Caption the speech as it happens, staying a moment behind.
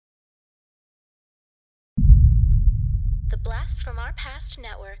The Blast from Our Past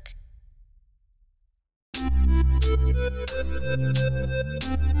Network.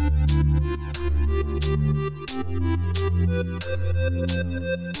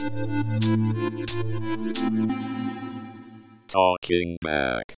 Talking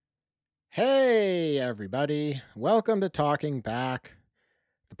Back. Hey, everybody. Welcome to Talking Back,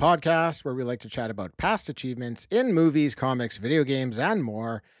 the podcast where we like to chat about past achievements in movies, comics, video games, and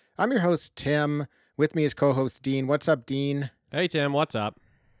more. I'm your host, Tim. With me is co-host Dean. What's up, Dean? Hey, Tim, what's up?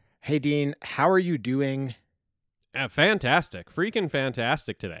 Hey, Dean. How are you doing? Fantastic. Freaking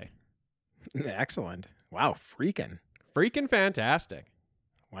fantastic today. Excellent. Wow, freaking. Freaking fantastic.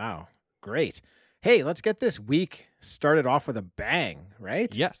 Wow, great. Hey, let's get this week started off with a bang,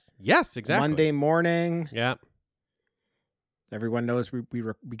 right? Yes, exactly. Monday morning. Yeah. Everyone knows we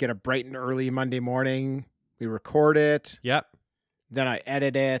get a bright and early Monday morning. We record it. Yep. Then I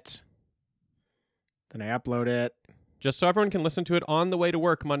edit it. Then I upload it. Just so everyone can listen to it on the way to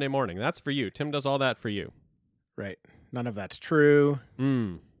work Monday morning. That's for you. Tim does all that for you. Right. None of that's true.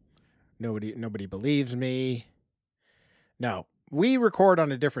 Mm. Nobody believes me. No, we record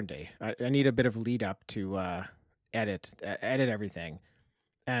on a different day. I need a bit of lead up to edit everything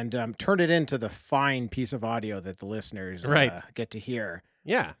and turn it into the fine piece of audio that the listeners get to hear.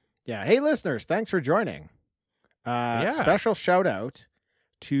 Yeah. Yeah. Hey, listeners, thanks for joining. Yeah. Special shout out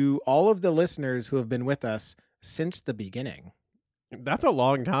to all of the listeners who have been with us since the beginning. That's a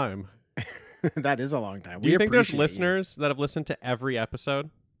long time. That is a long time. Do you think there's listeners that have listened to every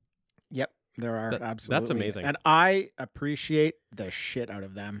episode? Yep, there are. Absolutely. That's amazing. And I appreciate the shit out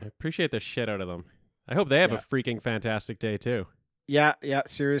of them. I appreciate the shit out of them. I hope they have a freaking fantastic day too. Yeah,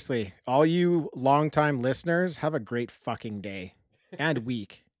 seriously. All you longtime listeners, have a great fucking day and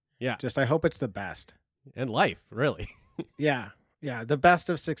week. Yeah. Just I hope it's the best. And life, really. Yeah, the best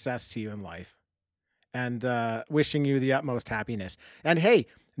of success to you in life. And wishing you the utmost happiness. And hey,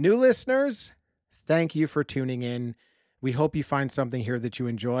 new listeners, thank you for tuning in. We hope you find something here that you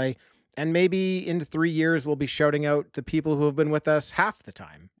enjoy. And maybe in 3 years, we'll be shouting out the people who have been with us half the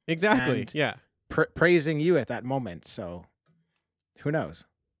time. Exactly. And yeah. Praising you at that moment. So who knows?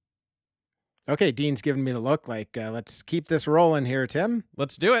 Okay, Dean's giving me the look like, let's keep this rolling here, Tim.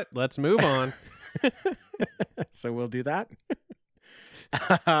 Let's do it. Let's move on. So we'll do that.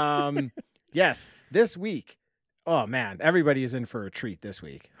 Yes, this week. Oh, man, everybody is in for a treat this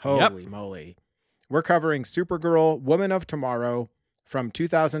week. Holy moly. We're covering Supergirl, Woman of Tomorrow from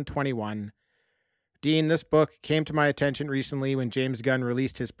 2021. Dean, this book came to my attention recently when James Gunn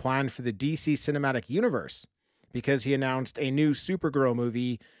released his plan for the DC Cinematic Universe because he announced a new Supergirl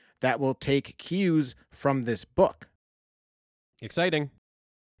movie that will take cues from this book. Exciting.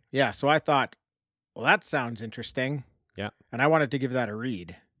 Yeah, so I thought, well, that sounds interesting. Yeah. And I wanted to give that a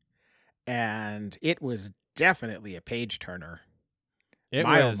read. And it was definitely a page turner. It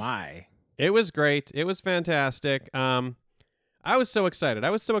was great. It was fantastic. I was so excited. I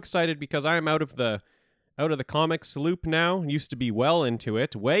was so excited because I am out of the comics loop now. Used to be well into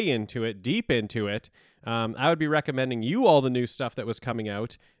it, way into it, deep into it. I would be recommending you all the new stuff that was coming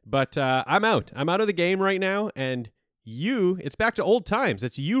out, but I'm out. I'm out of the game right now, and it's back to old times.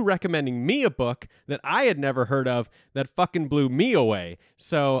 It's you recommending me a book that I had never heard of that fucking blew me away.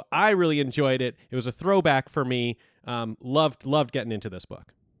 So I really enjoyed it. It was a throwback for me. Loved getting into this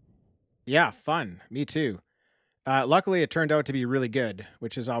book. Yeah, fun. Me too. Luckily, it turned out to be really good,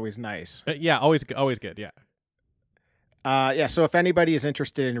 which is always nice. Yeah, always good. Yeah. So if anybody is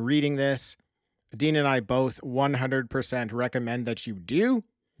interested in reading this, Dean and I both 100% recommend that you do.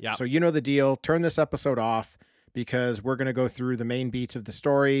 Yeah. So you know the deal. Turn this episode off because we're going to go through the main beats of the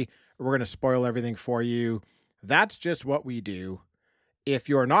story. We're going to spoil everything for you. That's just what we do. If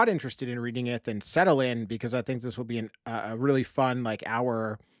you're not interested in reading it, then settle in because I think this will be a really fun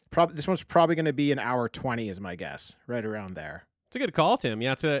hour. This one's probably going to be an hour 20 is my guess, right around there. It's a good call, Tim.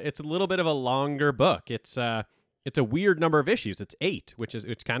 Yeah, it's a little bit of a longer book. It's a weird number of issues. It's 8, which is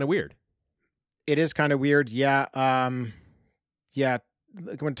kind of weird. It is kind of weird. Yeah.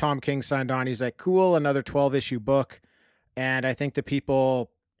 When Tom King signed on, he's like, cool, another 12-issue book. And I think the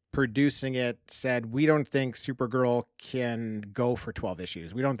people producing it said, we don't think Supergirl can go for 12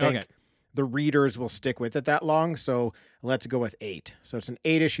 issues. We don't think the readers will stick with it that long. So let's go with 8. So it's an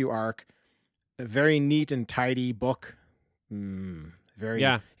 8-issue arc, a very neat and tidy book. It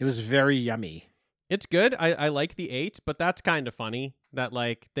was very yummy. It's good. I like the 8, but that's kind of funny that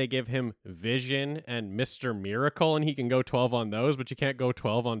they give him Vision and Mr. Miracle and he can go 12 on those, but you can't go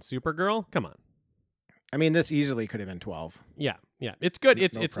 12 on Supergirl. Come on. I mean, this easily could have been 12. Yeah. It's good.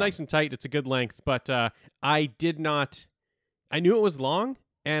 It's problem. nice and tight. It's a good length, but I knew it was long,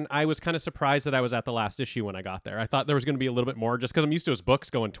 And I was kind of surprised that I was at the last issue when I got there. I thought there was going to be a little bit more just because I'm used to his books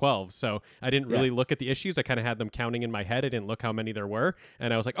going 12. So I didn't really look at the issues. I kind of had them counting in my head. I didn't look how many there were.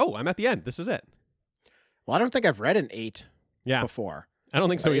 And I was like, oh, I'm at the end. This is it. Well, I don't think I've read an 8 before. I don't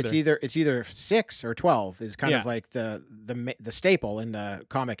think so either. It's either 6 or 12 is kind of like the staple in the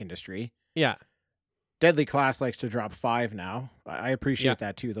comic industry. Yeah. Deadly Class likes to drop 5 now. I appreciate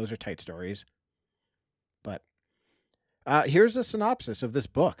that too. Those are tight stories. But here's a synopsis of this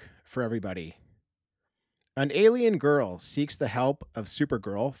book for everybody. An alien girl seeks the help of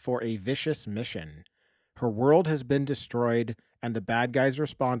Supergirl for a vicious mission. Her world has been destroyed, and the bad guys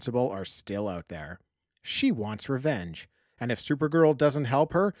responsible are still out there. She wants revenge, and if Supergirl doesn't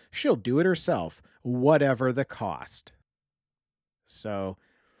help her, she'll do it herself, whatever the cost. So,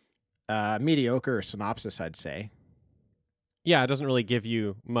 mediocre synopsis, I'd say. Yeah, it doesn't really give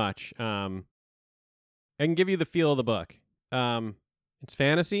you much. I can give you the feel of the book. It's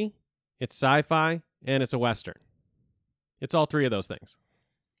fantasy, it's sci-fi, and it's a Western. It's all 3 of those things.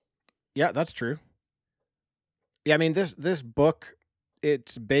 Yeah, that's true. Yeah, I mean, this book,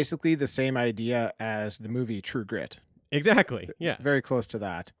 it's basically the same idea as the movie True Grit. Exactly, yeah. Very close to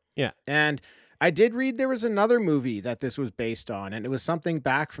that. Yeah. And I did read there was another movie that this was based on, and it was something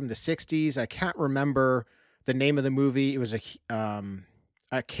back from the 60s. I can't remember the name of the movie. It was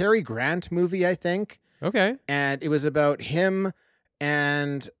a Cary Grant movie, I think. Okay. And it was about him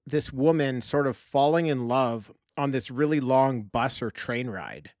and this woman sort of falling in love on this really long bus or train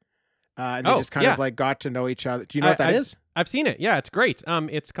ride. And they just kind of like got to know each other. Do you know what that is? I've seen it. Yeah, it's great.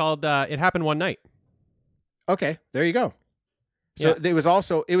 It's called It Happened One Night. Okay, there you go. So it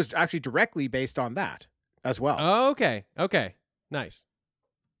was actually directly based on that as well. Oh, okay. Nice.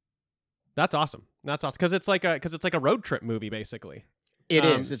 That's awesome. Because it's like a road trip movie basically. It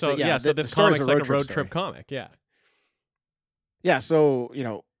is. So this comic's like a road trip comic. Yeah. Yeah. So,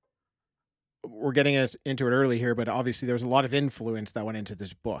 we're getting into it early here, but obviously there's a lot of influence that went into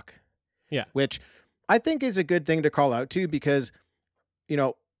this book. Yeah. Which I think is a good thing to call out too, because,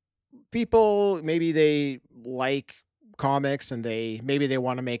 people, maybe they like comics and maybe they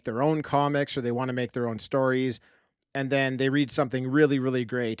want to make their own comics or they want to make their own stories. And then they read something really, really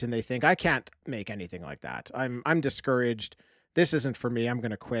great and they think, I can't make anything like that. I'm discouraged. This isn't for me. I'm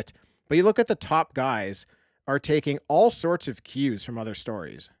going to quit. But you look at the top guys are taking all sorts of cues from other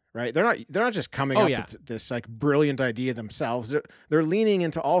stories, right? They're not just coming up with this like brilliant idea themselves. They're leaning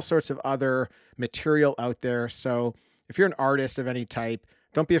into all sorts of other material out there. So if you're an artist of any type,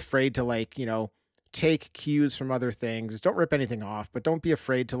 don't be afraid to take cues from other things. Don't rip anything off, but don't be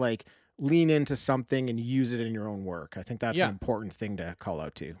afraid to lean into something and use it in your own work. I think that's an important thing to call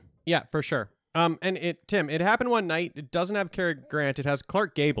out too. Yeah, for sure. And It Happened One Night. It doesn't have Cary Grant. It has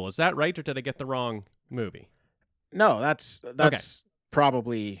Clark Gable. Is that right, or did I get the wrong movie? No, that's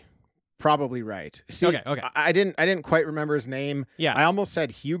probably right. See, okay. I didn't quite remember his name. Yeah, I almost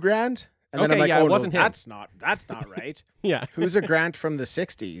said Hugh Grant, and then I'm like, it wasn't him. That's not right. Yeah, who's a Grant from the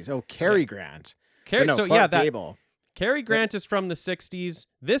 '60s? Oh, Cary Grant. Clark Gable. Cary Grant is from the 60s.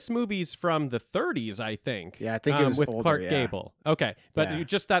 This movie's from the 30s, I think. Yeah, I think it was with older, Clark Gable. Okay, but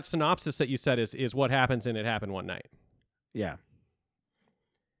just that synopsis that you said is what happens in It Happened One Night. Yeah.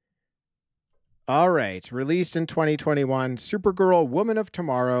 All right. Released in 2021, Supergirl Woman of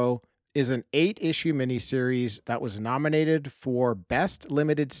Tomorrow is an 8-issue miniseries that was nominated for Best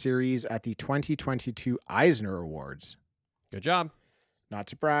Limited Series at the 2022 Eisner Awards. Good job. Not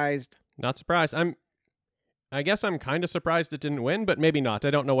surprised. Not surprised. I guess I'm kind of surprised it didn't win, but maybe not. I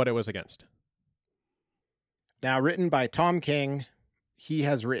don't know what it was against. Now, written by Tom King, he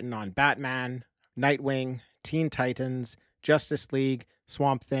has written on Batman, Nightwing, Teen Titans, Justice League,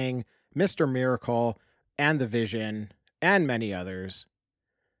 Swamp Thing, Mr. Miracle, and The Vision, and many others.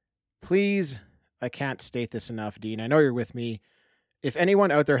 Please, I can't state this enough, Dean. I know you're with me. If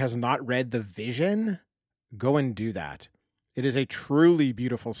anyone out there has not read The Vision, go and do that. It is a truly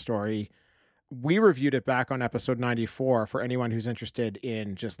beautiful story. We reviewed it back on episode 94 for anyone who's interested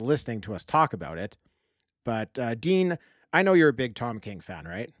in just listening to us talk about it. But Dean, I know you're a big Tom King fan,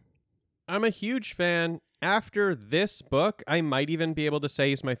 right? I'm a huge fan. After this book, I might even be able to say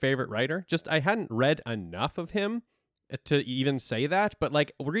he's my favorite writer. Just I hadn't read enough of him to even say that. But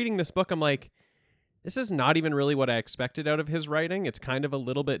reading this book, I'm like, this is not even really what I expected out of his writing. It's kind of a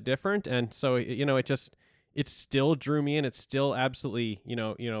little bit different. And so, it still drew me in. It still absolutely,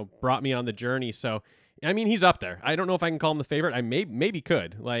 brought me on the journey. So, I mean, he's up there. I don't know if I can call him the favorite. I maybe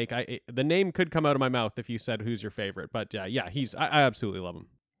could. The name could come out of my mouth if you said who's your favorite. But I absolutely love him.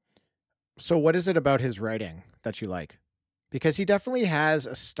 So what is it about his writing that you like? Because he definitely has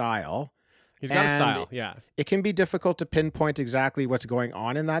a style. He's got a style, yeah. It can be difficult to pinpoint exactly what's going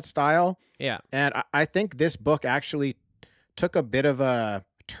on in that style. Yeah. And I think this book actually took a bit of a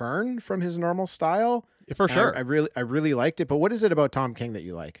turn from his normal style. For sure. I really liked it. But what is it about Tom King that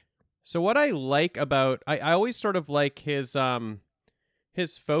you like? So what I like about I always sort of like his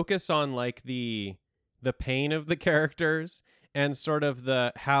focus on like the pain of the characters and sort of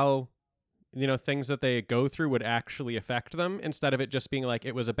the how things that they go through would actually affect them, instead of it just being like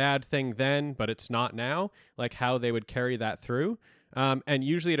it was a bad thing then but it's not now, like how they would carry that through, and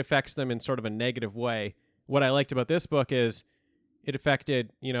usually it affects them in sort of a negative way. What I liked about this book is it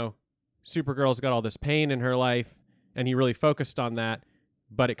affected, Supergirl's got all this pain in her life and he really focused on that,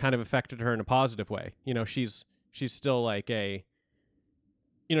 but it kind of affected her in a positive way. She's still like a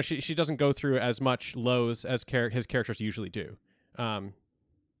she doesn't go through as much lows as his characters usually do.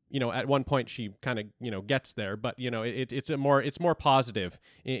 At one point she kind of gets there, but it's more positive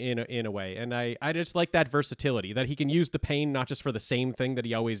in a way, and I just like that versatility, that he can use the pain not just for the same thing that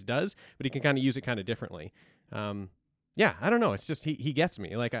he always does, but he can kind of use it kind of differently. Yeah, I don't know, it's just he gets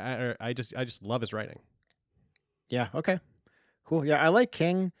me. Like I just love his writing. Yeah. Okay. Cool. Yeah, I like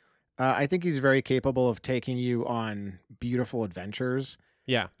King. I think he's very capable of taking you on beautiful adventures.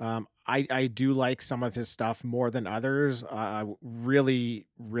 Yeah. I do like some of his stuff more than others. I really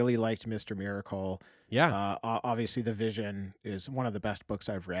liked Mr. Miracle. Yeah. Obviously, The Vision is one of the best books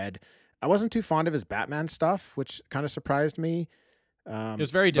I've read. I wasn't too fond of his Batman stuff, which kind of surprised me. It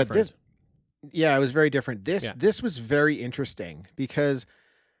was very different. It was very different. This was very interesting because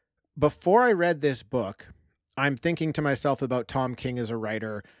before I read this book, I'm thinking to myself about Tom King as a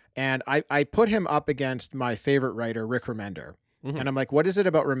writer, and I put him up against my favorite writer, Rick Remender. Mm-hmm. And I'm like, what is it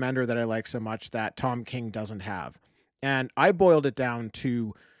about Remender that I like so much that Tom King doesn't have? And I boiled it down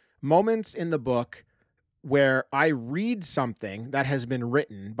to moments in the book where I read something that has been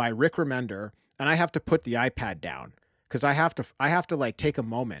written by Rick Remender and I have to put the iPad down because I have to like take a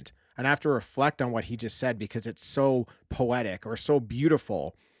moment and I have to reflect on what he just said because it's so poetic or so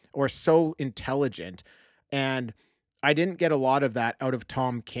beautiful or so intelligent. And I didn't get a lot of that out of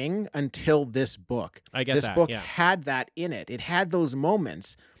Tom King until this book. This book had that in it. It had those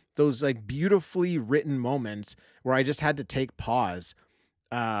moments, those like beautifully written moments where I just had to take pause.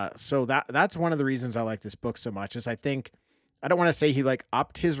 So that's one of the reasons I like this book so much is I don't want to say he like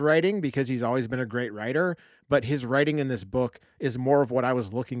upped his writing because he's always been a great writer, but his writing in this book is more of what I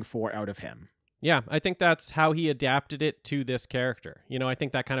was looking for out of him. Yeah, I think that's how he adapted it to this character. I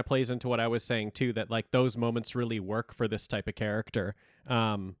think that kind of plays into what I was saying too, that like those moments really work for this type of character.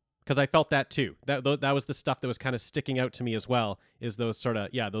 Because I felt that too. That was the stuff that was kind of sticking out to me as well, is those sort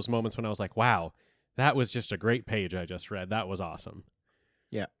of, those moments when I was like, wow, that was just a great page I just read. That was awesome.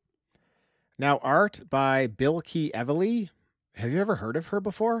 Yeah. Now, art by Bilquis Evely. Have you ever heard of her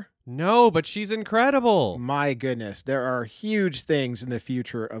before? No, but she's incredible. My goodness. There are huge things in the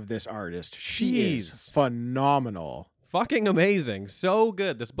future of this artist. She is phenomenal. Fucking amazing. So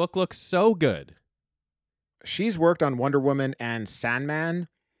good. This book looks so good. She's worked on Wonder Woman and Sandman.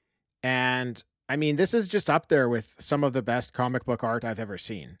 And I mean, this is just up there with some of the best comic book art I've ever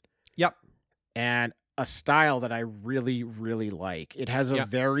seen. Yep. And a style that I really, really like. It has a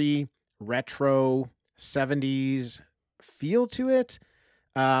very retro 70s feel to it.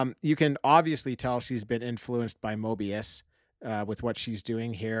 You can obviously tell she's been influenced by Mobius with what she's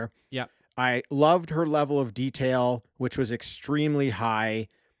doing here. Yeah. I loved her level of detail, which was extremely high.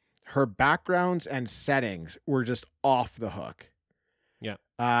 Her backgrounds and settings were just off the hook. Yeah.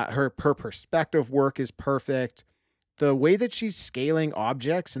 Her perspective work is perfect. The way that she's scaling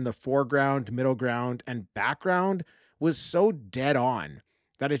objects in the foreground, middle ground, and background was so dead on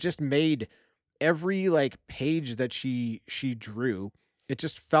that it just made every like page that she drew, it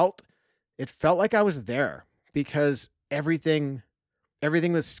felt like I was there because everything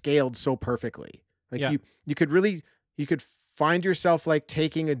was scaled so perfectly. Like you could find yourself like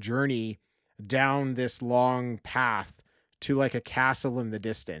taking a journey down this long path to like a castle in the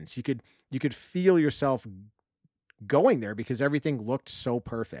distance. You could feel yourself going there because everything looked so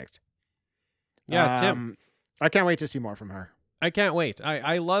perfect. Yeah, Tim. I can't wait to see more from her. I can't wait.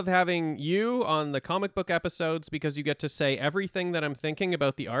 I love having you on the comic book episodes because you get to say everything that I'm thinking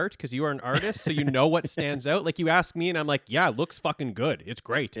about the art because you are an artist, so you know what stands out. Like you ask me and I'm like, yeah, it looks fucking good. It's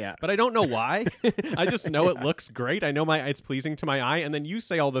great. Yeah. But I don't know why. I just know it looks great. I know it's pleasing to my eye. And then you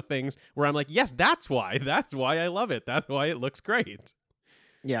say all the things where I'm like, yes, that's why. That's why I love it. That's why it looks great.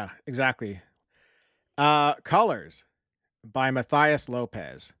 Yeah, exactly. Colors by Matthias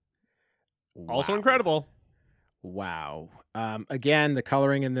Lopez. Also incredible. Wow. Again, the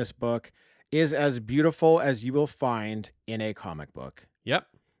coloring in this book is as beautiful as you will find in a comic book. Yep.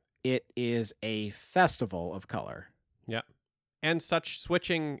 it is a festival of color. Yeah. And such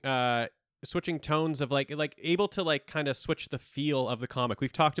switching tones of like able to like kind of switch the feel of the comic.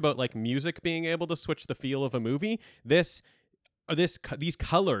 We've talked about like music being able to switch the feel of a movie. These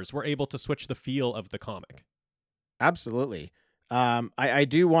colors were able to switch the feel of the comic. Absolutely. I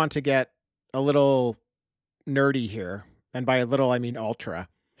do want to get a little nerdy here, and by a little I mean ultra.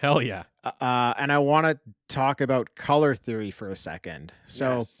 Hell yeah. And I want to talk about color theory for a second.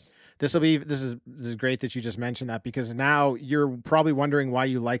 So yes. This is great that you just mentioned that, because now you're probably wondering why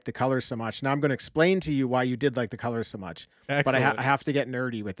you like the colors so much. Now I'm going to explain to you why you did like the colors so much. Excellent. But I have to get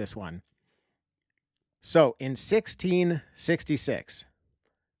nerdy with this one. So in 1666,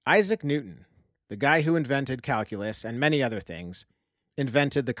 Isaac Newton, the guy who invented calculus and many other things,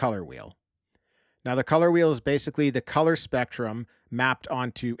 invented the color wheel. Now the color wheel is basically the color spectrum mapped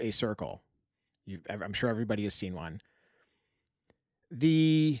onto a circle. I'm sure everybody has seen one.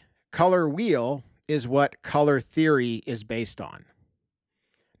 The color wheel is what color theory is based on.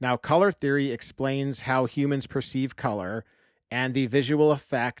 Now, color theory explains how humans perceive color and the visual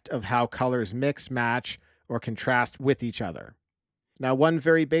effect of how colors mix, match, or contrast with each other. Now, one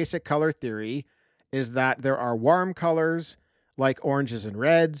very basic color theory is that there are warm colors like oranges and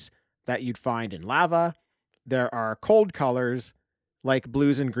reds that you'd find in lava. There are cold colors like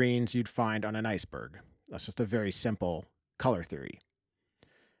blues and greens you'd find on an iceberg. That's just a very simple color theory.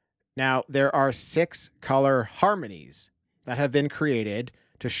 Now, there are 6 color harmonies that have been created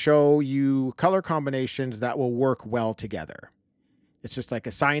to show you color combinations that will work well together. It's just like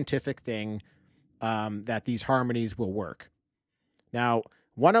a scientific thing that these harmonies will work. Now,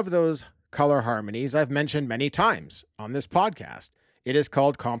 one of those color harmonies I've mentioned many times on this podcast. It is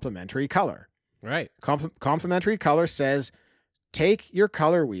called complementary color. Right. Complementary color says, take your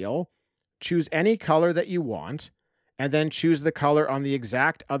color wheel, choose any color that you want, and then choose the color on the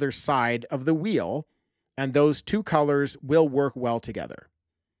exact other side of the wheel, and those 2 colors will work well together.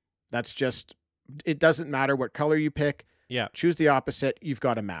 That's just, it doesn't matter what color you pick. Yeah. Choose the opposite, you've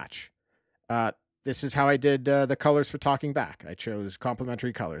got a match. This is how I did the colors for Talking Back. I chose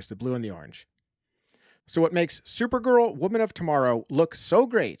complementary colors, the blue and the orange. So what makes Supergirl, Woman of Tomorrow look so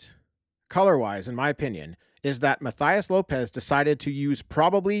great, color-wise, in my opinion, is that Matthias Lopez decided to use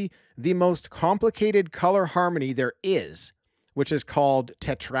probably the most complicated color harmony there is, which is called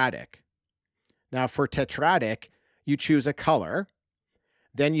tetradic. Now, for tetradic, you choose a color,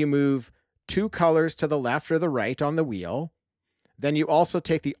 then you move 2 colors to the left or the right on the wheel, then you also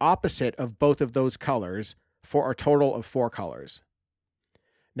take the opposite of both of those colors for a total of 4 colors.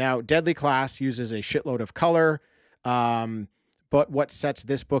 Now, Deadly Class uses a shitload of color, but what sets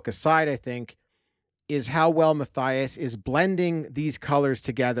this book aside, I think, is how well Matthias is blending these colors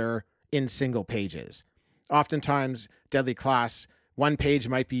together in single pages. Oftentimes, Deadly Class, one page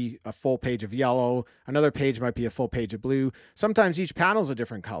might be a full page of yellow, another page might be a full page of blue. Sometimes each panel is a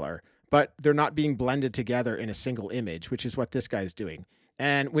different color, but they're not being blended together in a single image, which is what this guy's doing.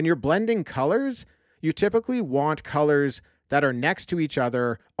 And when you're blending colors, you typically want colors that are next to each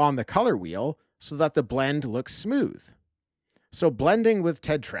other on the color wheel so that the blend looks smooth. So blending with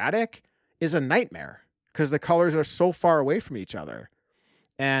tetradic is a nightmare because the colors are so far away from each other.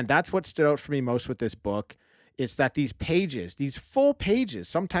 And that's what stood out for me most with this book. It's that these pages, these full pages,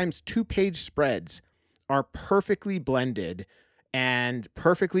 sometimes 2-page spreads, are perfectly blended and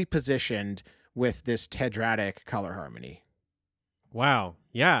perfectly positioned with this tetradic color harmony. Wow.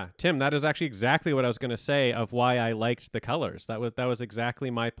 Yeah, Tim, that is actually exactly what I was going to say of why I liked the colors. That was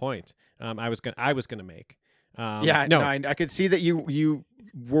exactly my point. I was going to make. I could see that you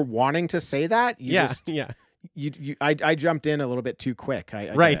were wanting to say that. I jumped in a little bit too quick.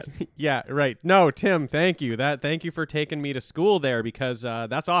 Right. Yeah, right. No, Tim, thank you. Thank you for taking me to school there, because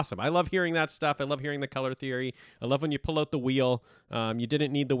that's awesome. I love hearing that stuff. I love hearing the color theory. I love when you pull out the wheel. You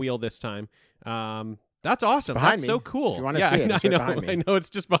didn't need the wheel this time. That's awesome. That's so cool. If you want to see it, it's I know it's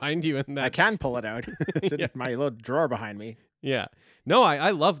just behind you. And that I can pull it out. It's in my little drawer behind me. Yeah. No,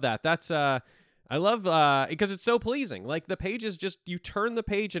 I love that. That's I love because it's so pleasing. Like the page is just, you turn the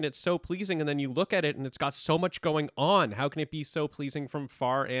page and it's so pleasing, and then you look at it and it's got so much going on. How can it be so pleasing from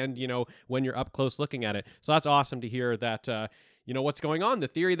far and, when you're up close looking at it? So that's awesome to hear that, what's going on, the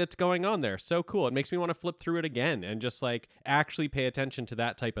theory that's going on there. So cool. It makes me want to flip through it again and just like actually pay attention to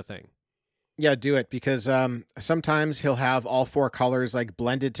that type of thing. Yeah, do it, because sometimes he'll have all 4 colors like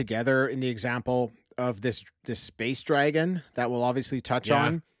blended together in the example of this space dragon that we'll obviously touch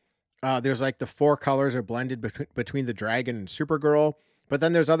on. There's like the 4 colors are blended between the dragon and Supergirl, but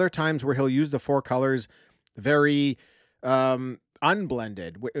then there's other times where he'll use the 4 colors very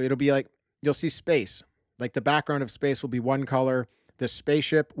unblended. It'll be like, you'll see space, like the background of space will be one color, The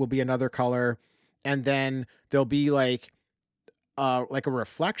spaceship will be another color. And then there'll be like a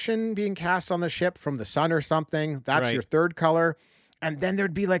reflection being cast on the ship from the sun or something. That's Right. your third color. And then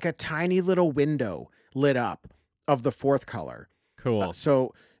there'd be like a tiny little window lit up of the fourth color. Cool.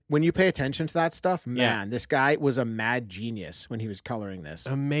 So when you pay attention to that stuff, man, this guy was a mad genius when he was coloring this.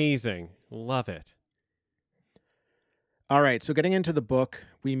 Amazing. Love it. All right, so getting into the book,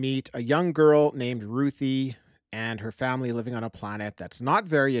 we meet a young girl named Ruthie and her family living on a planet that's not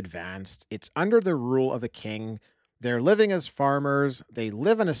very advanced. It's under the rule of a king. They're living as farmers. They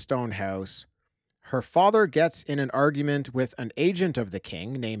live in a stone house. Her father gets in an argument with an agent of the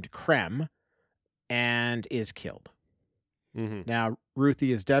king named Krem and is killed. Mm-hmm. Now,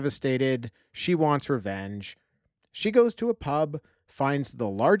 Ruthie is devastated. She wants revenge. She goes to a pub, finds the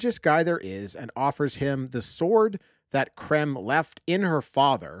largest guy there is, and offers him the sword that Krem left in her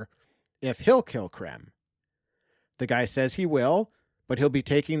father if he'll kill Krem. The guy says he will, but he'll be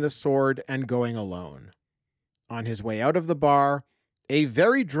taking the sword and going alone. On his way out of the bar, a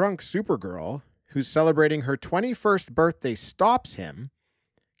very drunk Supergirl, who's celebrating her 21st birthday, stops him,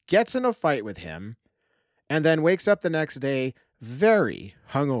 gets in a fight with him, and then wakes up the next day very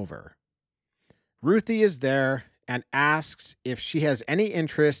hungover. Ruthie is there and asks if she has any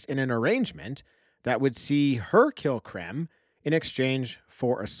interest in an arrangement that would see her kill Krem in exchange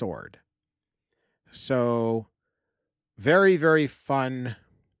for a sword. So, very, very fun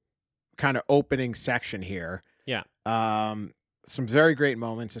kind of opening section here. Yeah. Some very great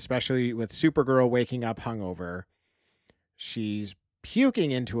moments, especially with Supergirl waking up hungover. She's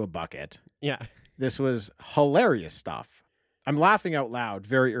puking into a bucket. Yeah. This was hilarious stuff. I'm laughing out loud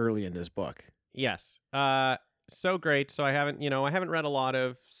very early in this book. Yes. So great. So I haven't read a lot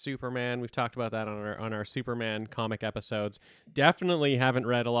of Superman. We've talked about that on our Superman comic episodes. Definitely haven't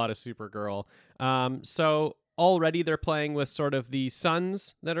read a lot of Supergirl. So already they're playing with sort of the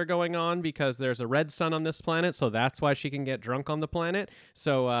suns that are going on because there's a red sun on this planet, so that's why she can get drunk on the planet.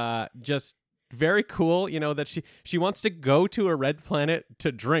 So just very cool, that she wants to go to a red planet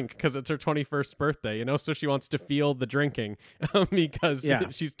to drink because it's her 21st birthday, so she wants to feel the drinking because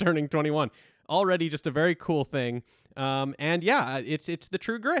she's turning 21. Already just a very cool thing. And yeah, it's the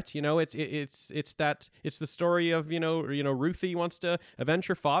true grit, it's the story of, Ruthie wants to avenge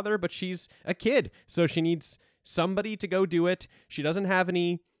her father, but she's a kid, so she needs somebody to go do it. She doesn't have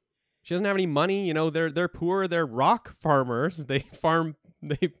any money, they're poor, they're rock farmers. They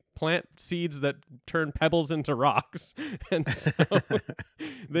plant seeds that turn pebbles into rocks, and so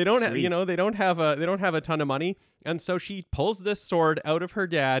they don't have a ton of money, and so she pulls this sword out of her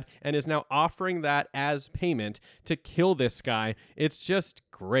dad and is now offering that as payment to kill this guy. It's just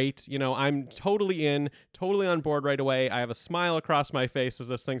great. I'm totally on board right away. I have a smile across my face as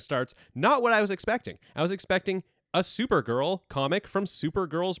this thing starts. Not what I was expecting. I was expecting a Supergirl comic from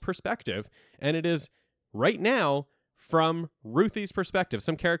Supergirl's perspective, and it is right now from Ruthie's perspective,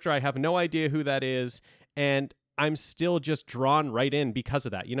 some character I have no idea who that is, and I'm still just drawn right in because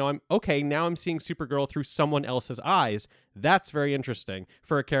of that. Now I'm seeing Supergirl through someone else's eyes. That's very interesting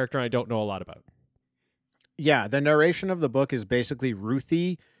for a character I don't know a lot about. Yeah, the narration of the book is basically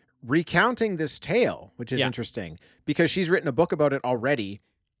Ruthie recounting this tale, which is interesting because she's written a book about it already,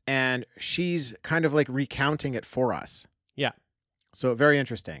 and she's kind of like recounting it for us. Yeah. So very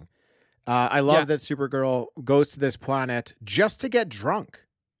interesting. I love that Supergirl goes to this planet just to get drunk,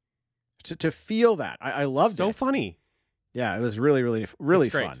 to feel that. I loved it. So funny. Yeah, it was really, really, really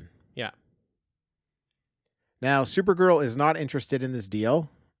fun. Yeah. Now, Supergirl is not interested in this deal.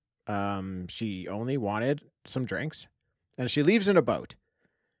 She only wanted some drinks, and she leaves in a boat.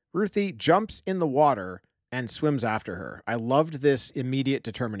 Ruthie jumps in the water and swims after her. I loved this immediate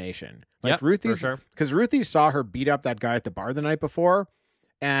determination. Ruthie's, for sure. Because Ruthie saw her beat up that guy at the bar the night before,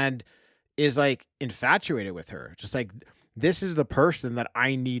 and is like infatuated with her. Just like, this is the person that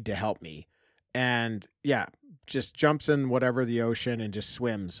I need to help me. And yeah, just jumps in whatever the ocean and just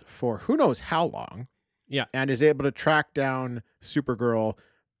swims for who knows how long. Yeah. And is able to track down Supergirl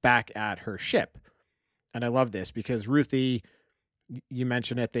back at her ship. And I love this because Ruthie, you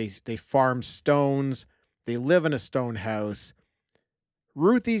mentioned it, they farm stones. They live in a stone house.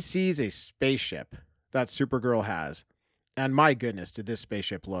 Ruthie sees a spaceship that Supergirl has. And my goodness, did this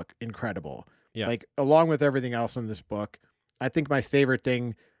spaceship look incredible. Yeah. Like, along with everything else in this book, I think my favorite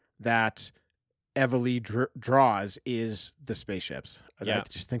thing that Evely draws is the spaceships. Yeah. I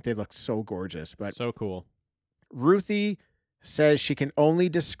just think they look so gorgeous. But so cool. Ruthie says she can only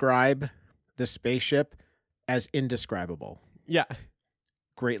describe the spaceship as indescribable. Yeah.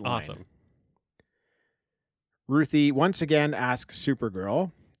 Great line. Awesome. Ruthie once again asks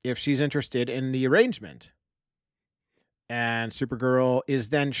Supergirl if she's interested in the arrangement. And Supergirl is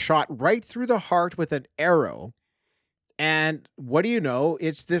then shot right through the heart with an arrow. And what do you know?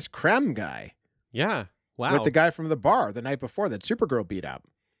 It's this Krem guy. Yeah. Wow. With the guy from the bar the night before that Supergirl beat up.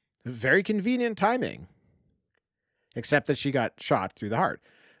 Very convenient timing. Except that she got shot through the heart.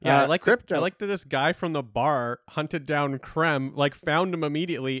 Yeah, I like that this guy from the bar hunted down Krem, like found him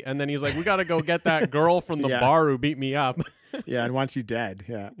immediately, and then he's like, we got to go get that girl from the bar who beat me up. Yeah, and wants you dead.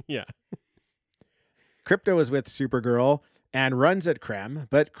 Yeah. Yeah. Krypto is with Supergirl and runs at Krem,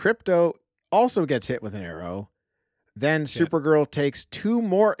 but Krypto also gets hit with an arrow. Then Supergirl takes 2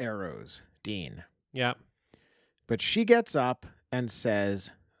 more arrows, Dean. Yeah. But she gets up and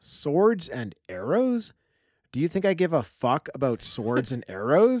says, swords and arrows? Do you think I give a fuck about swords and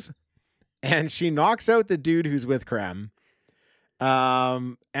arrows? And she knocks out the dude who's with Krem.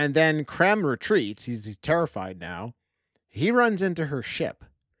 And then Krem retreats. He's terrified now. He runs into her ship,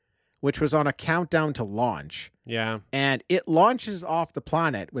 which was on a countdown to launch. Yeah. And it launches off the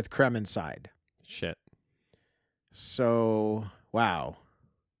planet with Krem inside. Shit. So, wow.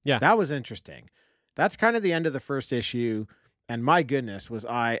 Yeah. That was interesting. That's kind of the end of the first issue. And my goodness, was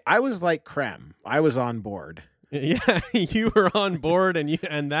I was like Krem. I was on board. Yeah, you were on board,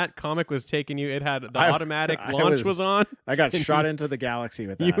 and that comic was taking you. It had the automatic launch was on. I got shot into the galaxy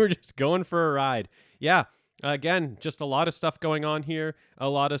with that. You were just going for a ride. Yeah. Again, just a lot of stuff going on here. A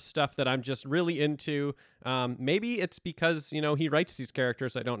lot of stuff that I'm just really into. Maybe it's because, he writes these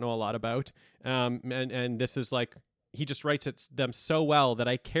characters I don't know a lot about. And this is like, he just writes them so well that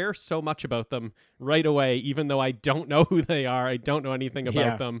I care so much about them right away, even though I don't know who they are. I don't know anything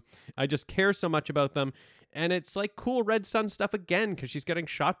about them. I just care so much about them. And it's like cool Red Sun stuff again, because she's getting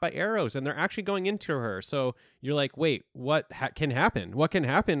shot by arrows and they're actually going into her. So you're like, wait, what can happen? What can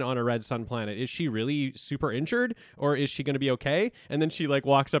happen on a Red Sun planet? Is she really super injured, or is she going to be okay? And then she like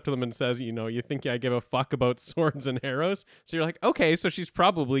walks up to them and says, you think I give a fuck about swords and arrows? So you're like, okay, so she's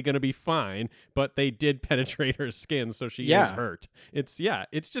probably going to be fine, but they did penetrate her skin, so she is hurt. It's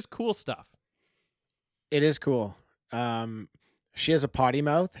just cool stuff. It is cool. She has a potty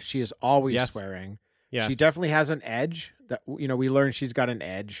mouth. She is always swearing. Yes. She definitely has an edge that, we learn she's got an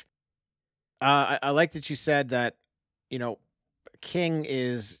edge. I like that she said that, King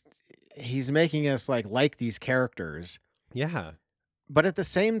he's making us like these characters. Yeah. But at the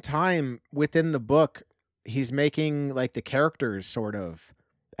same time, within the book, he's making like the characters sort of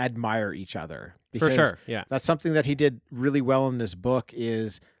admire each other. For sure. Yeah. That's something that he did really well in this book,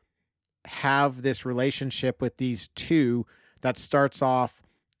 is have this relationship with these two that starts off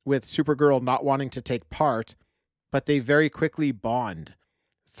with Supergirl not wanting to take part, but they very quickly bond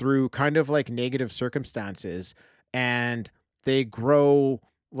through kind of like negative circumstances, and they grow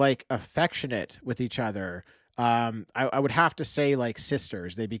like affectionate with each other. I would have to say like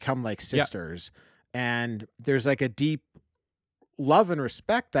sisters. They become like sisters, and there's like a deep love and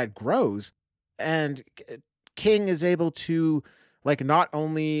respect that grows, and King is able to like not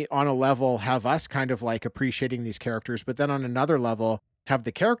only on a level have us kind of like appreciating these characters, but then on another level have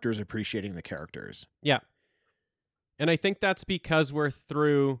the characters appreciating the characters. Yeah. And I think that's because we're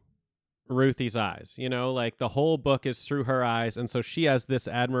through Ruthie's eyes, like the whole book is through her eyes. And so she has this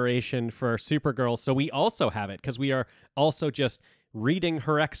admiration for Supergirl. So we also have it because we are also just reading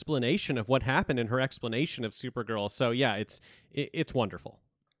her explanation of what happened in her explanation of Supergirl. So yeah, it's wonderful.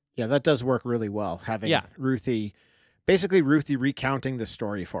 Yeah, that does work really well. Having Ruthie recounting the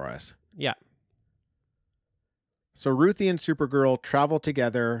story for us. Yeah. So Ruthie and Supergirl travel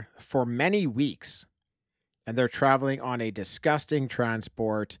together for many weeks, and they're traveling on a disgusting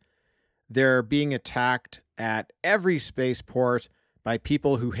transport. They're being attacked at every spaceport by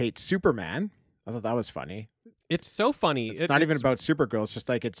people who hate Superman. I thought that was funny. It's so funny. It's not even about Supergirl. It's just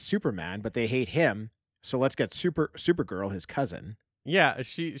like it's Superman, but they hate him. So let's get Supergirl, his cousin. Yeah,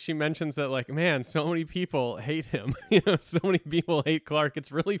 she mentions that like, man, so many people hate him. So many people hate Clark.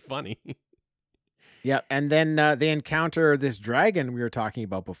 It's really funny. Yeah, and then they encounter this dragon we were talking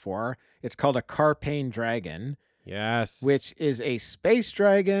about before. It's called a Carpane dragon. Yes. Which is a space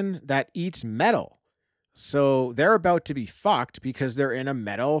dragon that eats metal. So they're about to be fucked because they're in a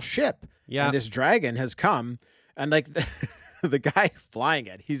metal ship. Yeah. And this dragon has come, and like the guy flying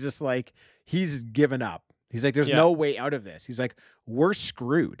it, he's just like, he's given up. He's like, there's no way out of this. He's like, we're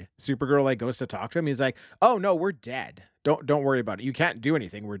screwed. Supergirl like goes to talk to him. He's like, oh no, we're dead. Don't worry about it. You can't do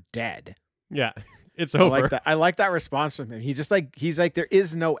anything. We're dead. Yeah. It's over. I like that response from him. He's like, there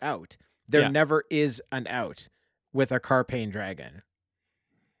is no out. There never is an out with a Carpane dragon.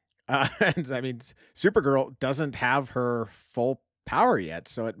 And I mean, Supergirl doesn't have her full power yet,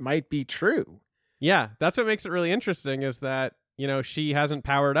 so it might be true. Yeah, that's what makes it really interesting, is that, she hasn't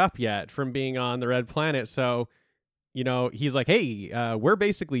powered up yet from being on the Red Planet. So he's like, hey, we're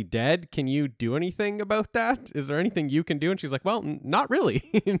basically dead. Can you do anything about that? Is there anything you can do? And she's like, well, not really.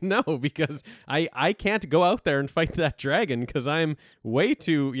 No, because I can't go out there and fight that dragon because I'm way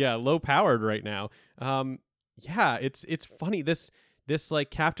too, low powered right now. It's funny. This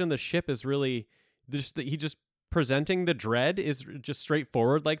like captain of the ship is really he just presenting the dread is just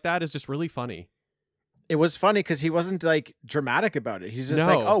straightforward like that is just really funny. It was funny because he wasn't like dramatic about it. He's just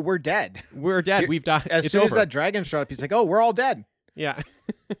like, "Oh, we're dead. We're dead. We've died." As soon as that dragon showed up, he's like, "Oh, we're all dead." Yeah.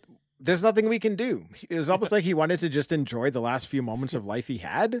 There's nothing we can do. It was almost like he wanted to just enjoy the last few moments of life he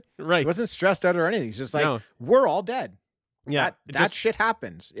had. Right. He wasn't stressed out or anything. He's just like, we're all dead. Yeah. That shit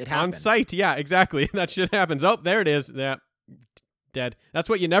happens. It happens. On sight. Yeah, exactly. That shit happens. Oh, there it is. Yeah. Dead. That's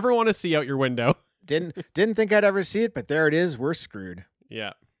what you never want to see out your window. Didn't think I'd ever see it, but there it is. We're screwed.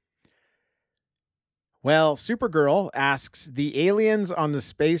 Yeah. Well, Supergirl asks the aliens on the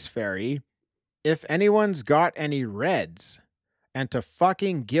space ferry if anyone's got any reds and to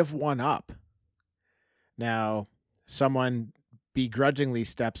fucking give one up. Now, someone begrudgingly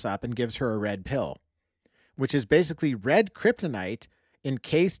steps up and gives her a red pill, which is basically red kryptonite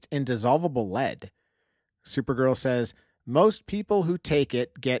encased in dissolvable lead. Supergirl says, most people who take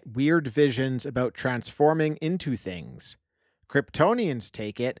it get weird visions about transforming into things. Kryptonians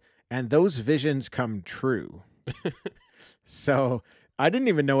take it, and those visions come true. So I didn't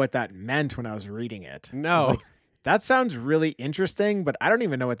even know what that meant when I was reading it. No. Like, that sounds really interesting, but I don't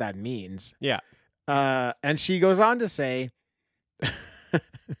even know what that means. Yeah. And she goes on to say,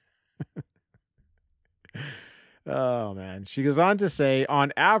 oh man, she goes on to say,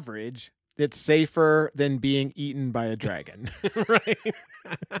 on average, it's safer than being eaten by a dragon. Right.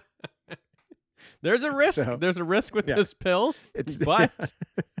 There's a risk. There's a risk with this pill, but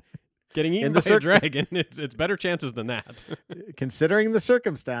getting eaten by a dragon, it's better chances than that. Considering the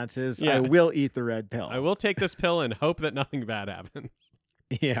circumstances, I will eat the red pill. I will take this pill and hope that nothing bad happens.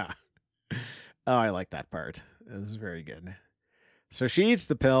 Yeah. Oh, I like that part. This is very good. So she eats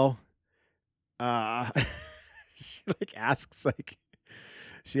the pill.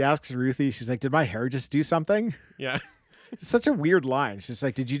 She asks Ruthie, she's like, did my hair just do something? Yeah. It's such a weird line. She's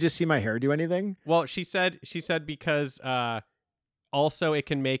like, did you just see my hair do anything? Well, she said because also it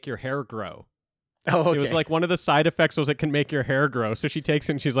can make your hair grow. Oh, okay. It was like one of the side effects was it can make your hair grow. So she takes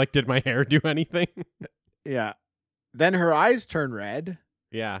it and she's like, did my hair do anything? Yeah. Then her eyes turn red.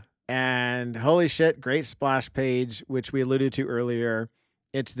 Yeah. And holy shit, great splash page, which we alluded to earlier.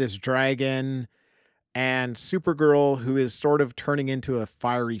 It's this dragon and Supergirl who is sort of turning into a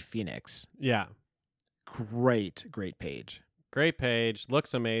fiery phoenix. Yeah. Great page. Great page.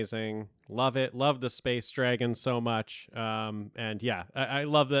 Looks amazing. Love it. Love the space dragon so much. And yeah, I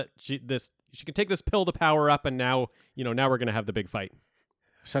love that she can take this pill to power up, and now we're gonna have the big fight.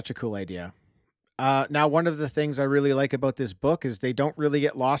 Such a cool idea. Now, one of the things I really like about this book is they don't really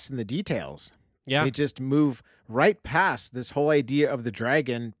get lost in the details. Yeah. They just move right past this whole idea of the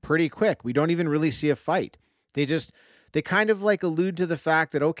dragon pretty quick. We don't even really see a fight. They kind of like allude to the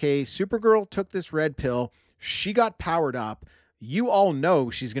fact that, okay, Supergirl took this red pill. She got powered up. You all know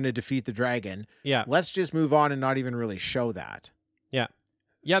she's going to defeat the dragon. Yeah. Let's just move on and not even really show that. Yeah.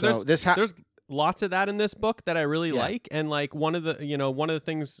 Yeah. So there's lots of that in this book that I really like. And like one of the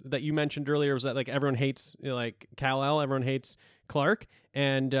things that you mentioned earlier was that like everyone hates like Kal-El, everyone hates Clark,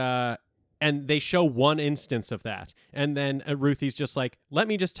 and they show one instance of that. And then Ruthie's just like, let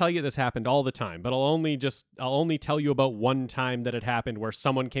me just tell you this happened all the time, but I'll only tell you about one time that it happened where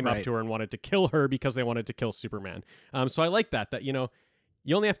someone came up to her and wanted to kill her because they wanted to kill Superman. So I like that you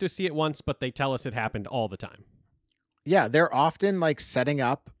only have to see it once, but they tell us it happened all the time. Yeah, they're often like setting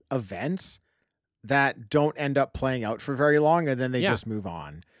up events that don't end up playing out for very long, and then they just move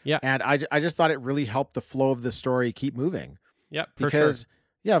on. Yeah. And I just thought it really helped the flow of the story keep moving. Yeah, for sure.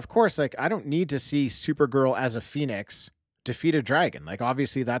 Yeah, of course, like I don't need to see Supergirl as a phoenix defeat a dragon. Like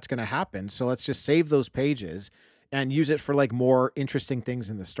obviously that's going to happen. So let's just save those pages and use it for like more interesting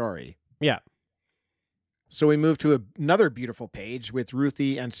things in the story. Yeah. So we move to another beautiful page with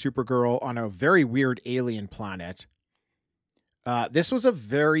Ruthie and Supergirl on a very weird alien planet. This was a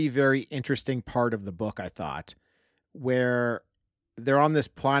very, very interesting part of the book, I thought, where they're on this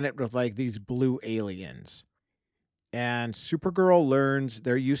planet with like these blue aliens. And Supergirl learns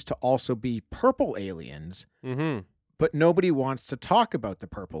there used to also be purple aliens, but nobody wants to talk about the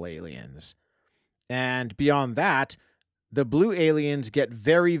purple aliens. And beyond that, the blue aliens get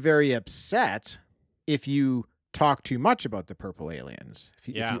very, very upset if you talk too much about the purple aliens. If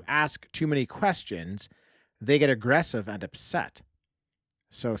you ask too many questions, they get aggressive and upset.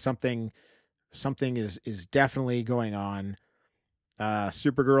 So something is definitely going on.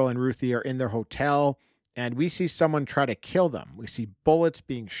 Supergirl and Ruthie are in their hotel, and we see someone try to kill them. We see bullets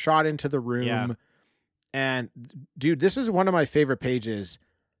being shot into the room. Yeah. And dude, this is one of my favorite pages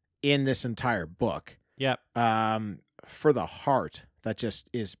in this entire book. Yep. For the heart that just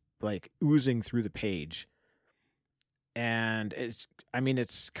is like oozing through the page. And it's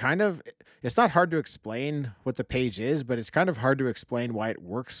not hard to explain what the page is, but it's kind of hard to explain why it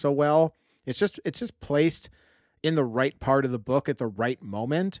works so well. It's just placed in the right part of the book at the right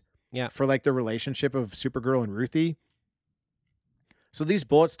moment. Yeah. For like the relationship of Supergirl and Ruthie. So these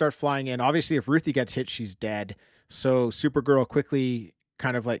bullets start flying in. Obviously, if Ruthie gets hit, she's dead. So Supergirl quickly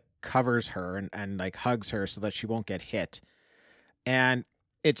kind of like covers her and like hugs her so that she won't get hit. And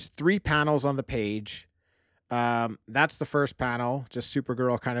it's 3 panels on the page. That's the first panel, just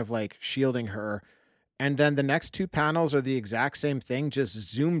Supergirl kind of like shielding her. And then the next 2 panels are the exact same thing, just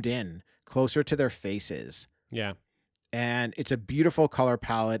zoomed in closer to their faces. Yeah. And it's a beautiful color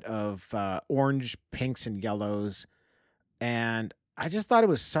palette of orange, pinks, and yellows. And I just thought it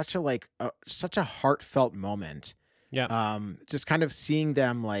was such a heartfelt moment. Yeah. Just kind of seeing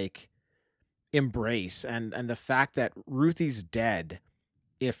them like embrace and the fact that Ruthie's dead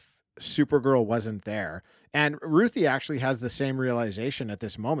if Supergirl wasn't there. And Ruthie actually has the same realization at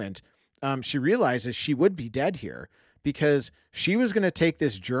this moment. She realizes she would be dead here because she was going to take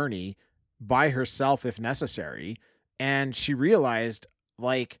this journey by herself if necessary. And she realized,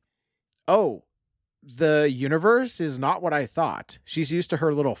 like, oh, the universe is not what I thought. She's used to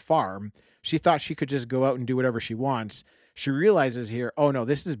her little farm. She thought she could just go out and do whatever she wants. She realizes here, oh no,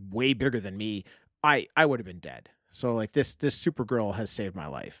 this is way bigger than me. I would have been dead. So like this Supergirl has saved my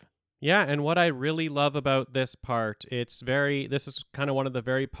life. Yeah, and what I really love about this part, this is kind of one of the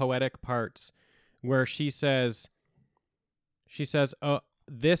very poetic parts where she says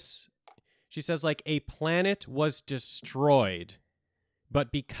like a planet was destroyed,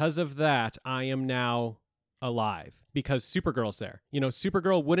 but because of that, I am now alive because Supergirl's there.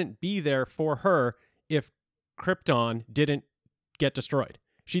 Supergirl wouldn't be there for her if Krypton didn't get destroyed.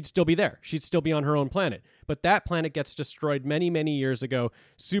 She'd still be there. She'd still be on her own planet. But that planet gets destroyed many, many years ago.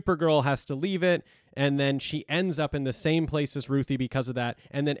 Supergirl has to leave it, and then she ends up in the same place as Ruthie because of that,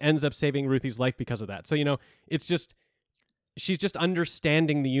 and then ends up saving Ruthie's life because of that. So, it's just... she's just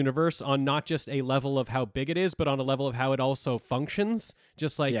understanding the universe on not just a level of how big it is, but on a level of how it also functions.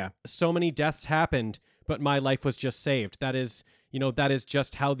 Just like so many deaths happened, but my life was just saved. That is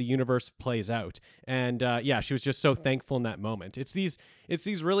just how the universe plays out. And she was just so thankful in that moment. It's these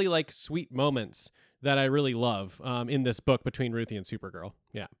really like sweet moments that I really love in this book between Ruthie and Supergirl.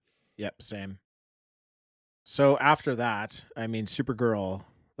 Yeah. Yep. Same. So after that, Supergirl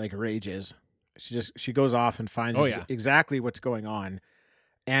like rages. She goes off and finds exactly what's going on,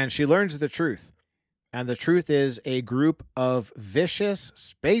 and she learns the truth. And the truth is a group of vicious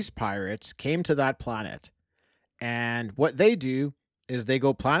space pirates came to that planet. And what they do is they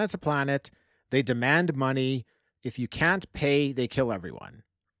go planet to planet. They demand money. If you can't pay, they kill everyone.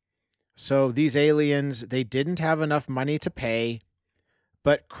 So these aliens, they didn't have enough money to pay,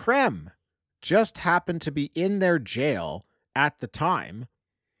 but Krem just happened to be in their jail at the time.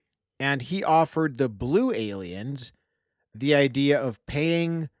 And he offered the blue aliens the idea of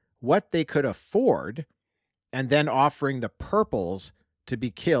paying what they could afford and then offering the purples to be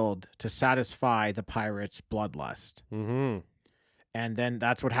killed to satisfy the pirates' bloodlust. Mm-hmm. And then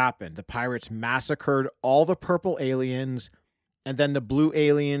that's what happened. The pirates massacred all the purple aliens, and then the blue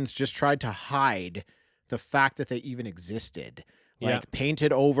aliens just tried to hide the fact that they even existed. Like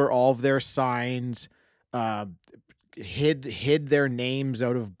painted over all of their signs, hid their names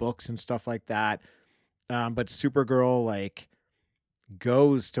out of books and stuff like that. But Supergirl like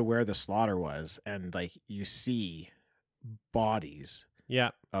goes to where the slaughter was, and like you see bodies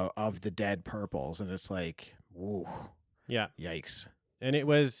of the dead purples, and it's like, whoa, yikes. And it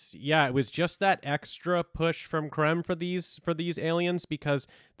was just that extra push from Krem for these aliens, because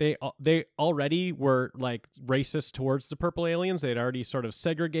they already were like racist towards the purple aliens. They'd already sort of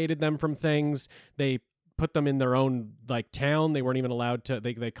segregated them from things. They put them in their own like town. They weren't even allowed to.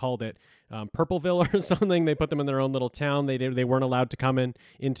 They called it Purpleville or something. They put them in their own little town. They weren't allowed to come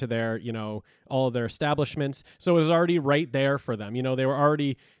into their all of their establishments. So it was already right there for them. They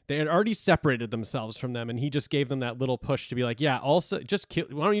had already separated themselves from them, and he just gave them that little push to be like, also just kill.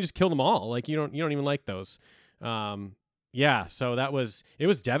 Why don't you just kill them all? Like you don't even like those. So it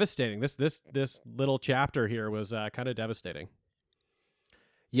was devastating. This little chapter here was kind of devastating.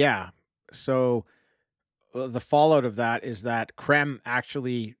 Yeah. So the fallout of that is that Krem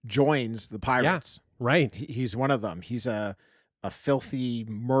actually joins the pirates. Yeah, right. He's one of them. He's a filthy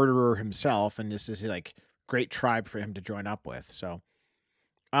murderer himself, and this is like great tribe for him to join up with. So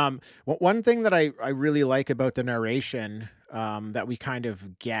One thing that I really like about the narration that we kind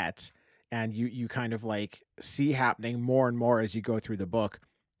of get, and you kind of like see happening more and more as you go through the book,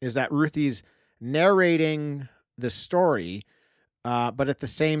 is that Ruthie's narrating the story, but at the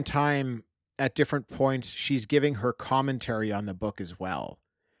same time, at different points, she's giving her commentary on the book as well.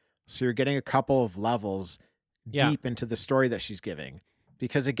 So you're getting a couple of levels deep into the story that she's giving.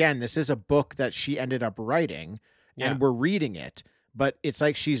 Because again, this is a book that she ended up writing, and we're reading it. But it's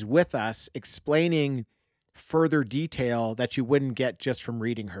like she's with us explaining further detail that you wouldn't get just from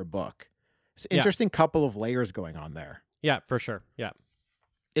reading her book. It's an interesting couple of layers going on there. Yeah, for sure. Yeah.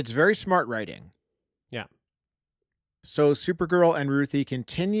 It's very smart writing. Yeah. So Supergirl and Ruthie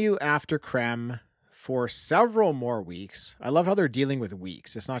continue after Krem for several more weeks. I love how they're dealing with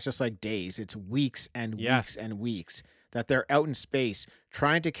weeks. It's not just like days. It's weeks and weeks and weeks that they're out in space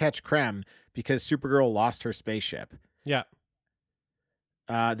trying to catch Krem because Supergirl lost her spaceship. Yeah.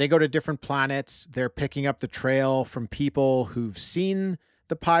 They go to different planets. They're picking up the trail from people who've seen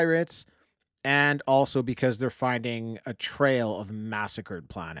the pirates, and also because they're finding a trail of massacred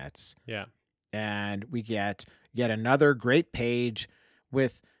planets. Yeah. And we get yet another great page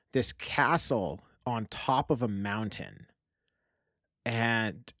with this castle on top of a mountain.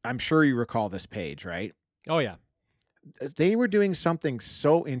 And I'm sure you recall this page, right? Oh, yeah. They were doing something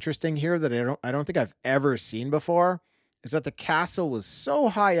so interesting here that I don't think I've ever seen before. Is that the castle was so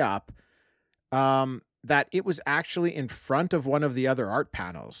high up that it was actually in front of one of the other art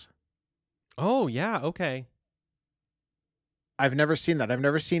panels. Oh, yeah. Okay. I've never seen that. I've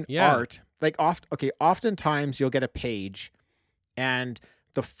never seen art. Like, oftentimes you'll get a page and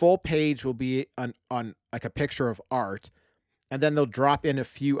the full page will be on like a picture of art, and then they'll drop in a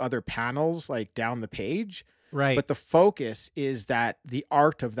few other panels like down the page. Right. But the focus is that the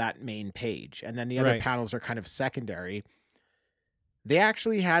art of that main page, and then the other panels are kind of secondary. They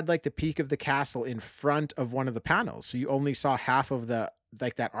actually had like the peak of the castle in front of one of the panels. So you only saw half of the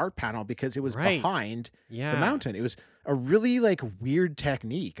like that art panel because it was behind the mountain. It was a really like weird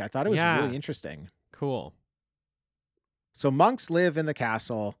technique. I thought it was really interesting. Cool. So monks live in the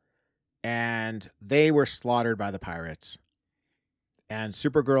castle, and they were slaughtered by the pirates. And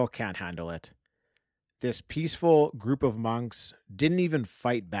Supergirl can't handle it. This peaceful group of monks didn't even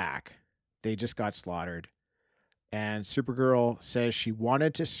fight back. They just got slaughtered. And Supergirl says she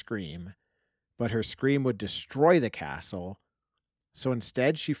wanted to scream, but her scream would destroy the castle. So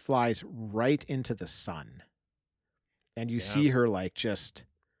instead, she flies right into the sun. And you see her like just,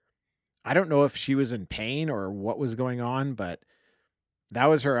 I don't know if she was in pain or what was going on, but that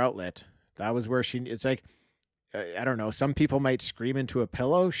was her outlet. That was where it's like, I don't know, some people might scream into a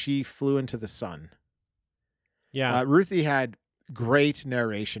pillow. She flew into the sun. Yeah. Ruthie had great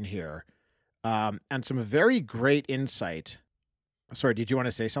narration here, and some very great insight. Sorry, did you want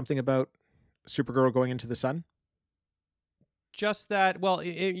to say something about Supergirl going into the sun? Just that, well,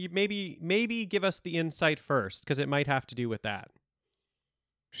 maybe give us the insight first, because it might have to do with that.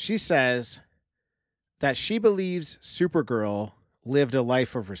 She says that she believes Supergirl lived a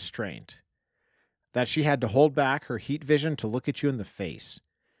life of restraint, that she had to hold back her heat vision to look at you in the face.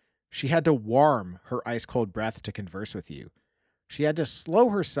 She had to warm her ice-cold breath to converse with you. She had to slow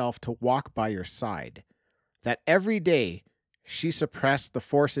herself to walk by your side. That every day she suppressed the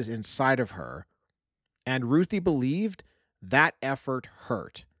forces inside of her. And Ruthie believed that effort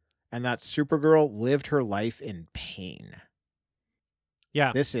hurt, and that Supergirl lived her life in pain.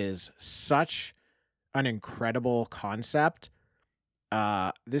 Yeah. This is such an incredible concept.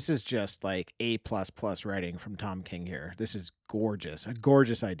 This is just like A++ writing from Tom King here. This is gorgeous. A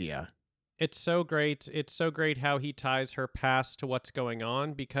gorgeous idea. It's so great. It's so great how he ties her past to what's going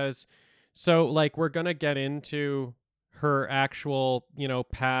on, because so like we're going to get into her actual,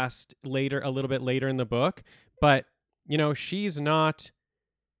 past later, a little bit later in the book, but she's not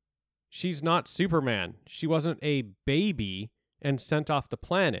Superman. She wasn't a baby and sent off the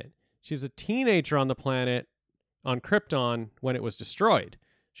planet. She's a teenager on the planet on Krypton when it was destroyed.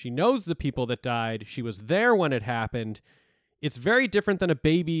 She knows the people that died. She was there when it happened. It's very different than a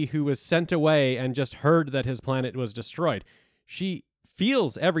baby who was sent away and just heard that his planet was destroyed. She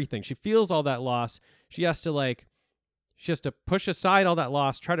feels everything. She feels all that loss. She has to push aside all that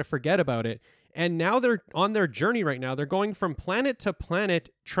loss, try to forget about it. And now they're on their journey right now. They're going from planet to planet,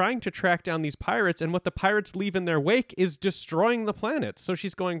 trying to track down these pirates. And what the pirates leave in their wake is destroying the planet. So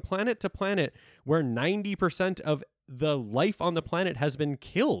she's going planet to planet where 90% of the life on the planet has been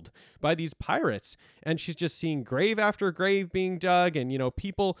killed by these pirates, and she's just seeing grave after grave being dug, and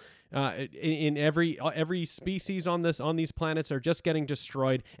people in every species on these planets are just getting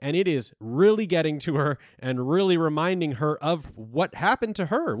destroyed, and it is really getting to her and really reminding her of what happened to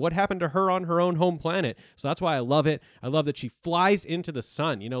her on her own home planet. So that's why I love it. I love that she flies into the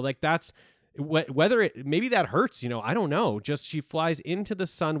sun. That's whether maybe that hurts, I don't know. Just she flies into the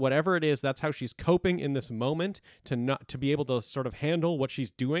sun, whatever it is. That's how she's coping in this moment to be able to sort of handle what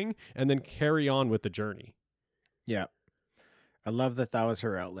she's doing and then carry on with the journey. Yeah. I love that was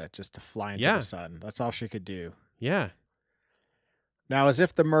her outlet, just to fly into the sun. That's all she could do. Yeah. Now, as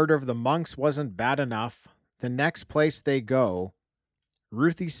if the murder of the monks wasn't bad enough, the next place they go,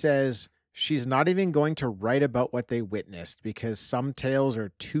 Ruthie says she's not even going to write about what they witnessed because some tales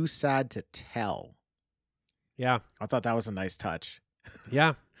are too sad to tell. Yeah. I thought that was a nice touch.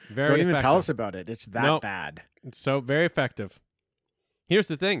 Yeah. Very Don't even effective. tell us about it. It's that bad. It's so very effective. Here's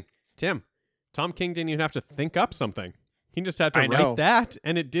the thing, Tim. Tom King didn't even have to think up something. He just had to write that,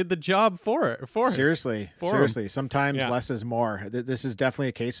 and it did the job for us. Seriously. Sometimes less is more. This is definitely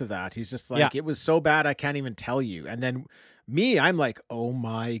a case of that. He's just like, it was so bad I can't even tell you. And then I'm like, oh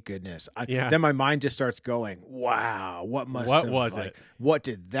my goodness. Then my mind just starts going, wow, what was it? What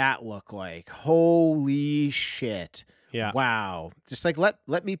did that look like? Holy shit. Yeah. Wow. Just like,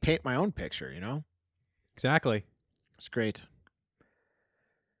 let me paint my own picture, Exactly. It's great.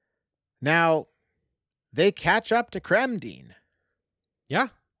 Now, they catch up to Kremdine. Yeah.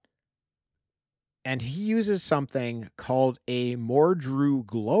 And he uses something called a Mordru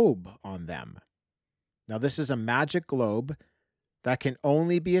globe on them. Now, this is a magic globe that can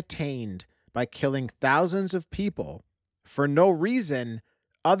only be attained by killing thousands of people for no reason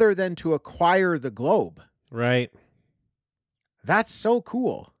other than to acquire the globe. Right. That's so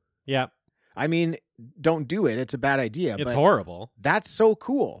cool. Yeah. I mean, don't do it. It's a bad idea. It's horrible. That's so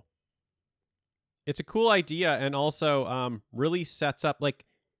cool. It's a cool idea, and also really sets up, like,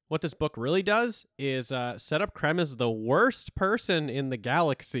 what this book really does is set up Krem as the worst person in the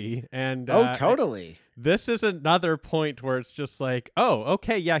galaxy. And totally. This is another point where it's just like, oh,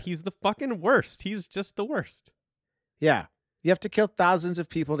 okay, yeah, he's the fucking worst. He's just the worst. Yeah. You have to kill thousands of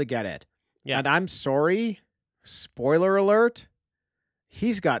people to get it. Yeah. And I'm sorry, spoiler alert,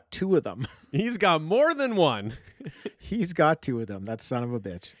 he's got 2 of them. He's got more than one. He's got 2 of them, that son of a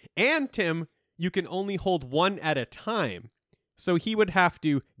bitch. And, Tim, you can only hold one at a time. So he would have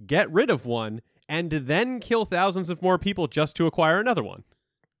to get rid of one and then kill thousands of more people just to acquire another one.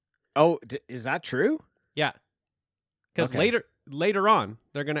 Oh, is that true? Yeah. Because later on,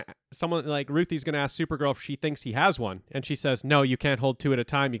 someone like Ruthie's going to ask Supergirl if she thinks he has one. And she says, no, you can't hold 2 at a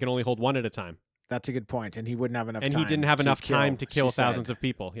time. You can only hold 1 at a time. That's a good point. And he wouldn't have enough time. And he didn't have enough time to kill thousands of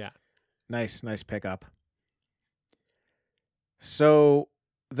people. Yeah. Nice pickup. So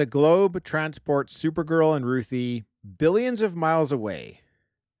the globe transports Supergirl and Ruthie billions of miles away.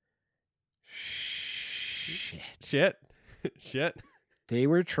 Shit. They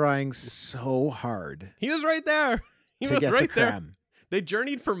were trying so hard. He was right there. To get to Krem. They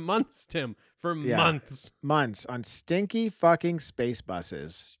journeyed for months, Tim. Months. Months on stinky fucking space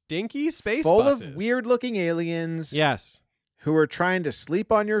buses. Stinky space full buses. Full of weird looking aliens. Yes. Who are trying to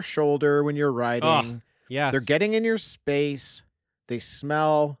sleep on your shoulder when you're riding. Oh, yes. They're getting in your space. They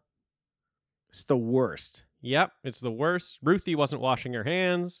smell. It's the worst. Yep, it's the worst. Ruthie wasn't washing her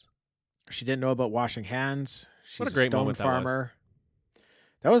hands. She didn't know about washing hands. She's what a great stone moment farmer.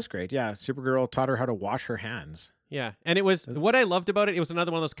 That was great. Yeah, Supergirl taught her how to wash her hands. Yeah, and it was what I loved about it. It was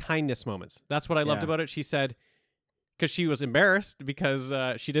another one of those kindness moments. That's what I loved about it. She said, because she was embarrassed because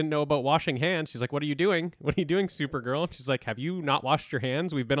she didn't know about washing hands. She's like, "What are you doing? What are you doing, Supergirl?" And she's like, "Have you not washed your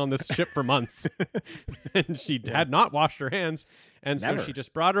hands? We've been on this ship for months." And she had not washed her hands, and so she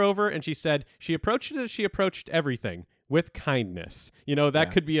just brought her over, and she said she approached it as she approached everything, with kindness.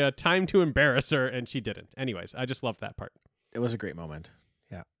 That could be a time to embarrass her, and she didn't. Anyways, I just loved that part. It was a great moment.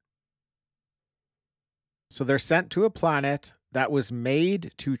 Yeah. So they're sent to a planet that was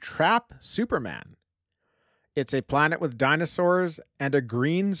made to trap Superman. It's a planet with dinosaurs and a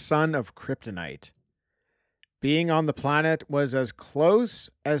green sun of kryptonite. Being on the planet was as close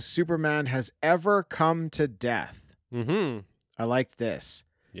as Superman has ever come to death. Mm-hmm. I liked this.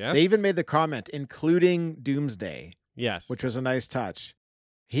 Yes. They even made the comment, including Doomsday. Yes. Which was a nice touch.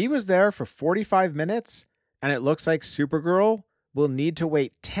 He was there for 45 minutes, and it looks like Supergirl will need to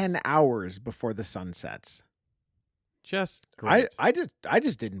wait 10 hours before the sun sets. Just great. I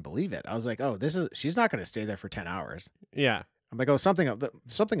just didn't believe it. I was like, oh, she's not going to stay there for 10 hours. Yeah. I'm like, oh, something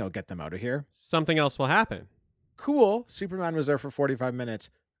will get them out of here. Something else will happen. Cool. Superman was there for 45 minutes.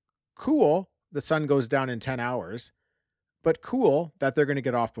 Cool. The sun goes down in 10 hours. but cool that they're going to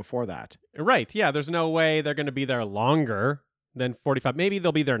get off before that. Right. Yeah. There's no way they're going to be there longer than 45. Maybe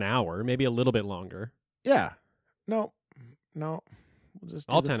they'll be there an hour, maybe a little bit longer. Yeah. No. We'll just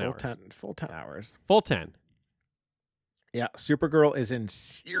do all the 10 full hours. Full 10 hours. Full 10. Yeah. Supergirl is in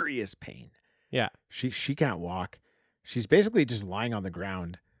serious pain. Yeah. She can't walk. She's basically just lying on the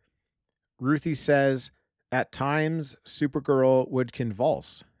ground. Ruthie says, at times, Supergirl would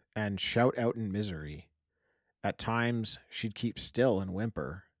convulse and shout out in misery. At times, she'd keep still and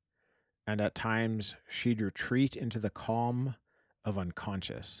whimper. And at times, she'd retreat into the calm of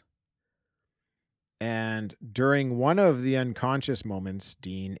unconscious. And during one of the unconscious moments,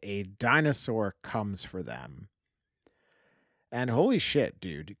 Dean, a dinosaur comes for them. And holy shit,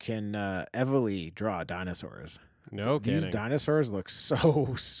 dude, can Evely draw dinosaurs? No kidding. These dinosaurs look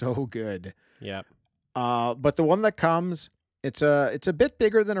so good. Yep. But the one that comes, it's a bit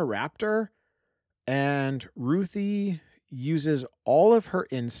bigger than a raptor, and Ruthie uses all of her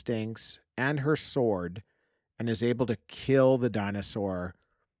instincts and her sword and is able to kill the dinosaur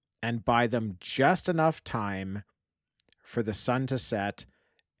and buy them just enough time for the sun to set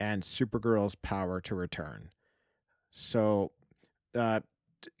and Supergirl's power to return. So,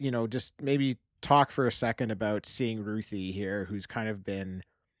 just maybe talk for a second about seeing Ruthie here, who's kind of been,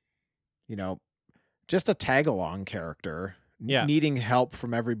 just a tag-along character, needing help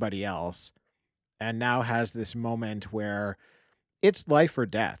from everybody else, and now has this moment where it's life or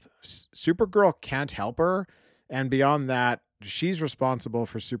death. Supergirl can't help her, and beyond that, she's responsible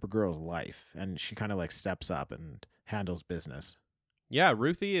for Supergirl's life, and she kind of like steps up and handles business. Yeah,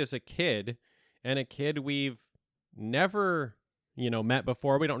 Ruthie is a kid, and a kid we've never met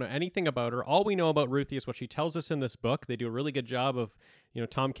before. We don't know anything about her. All we know about Ruthie is what she tells us in this book. They do a really good job of,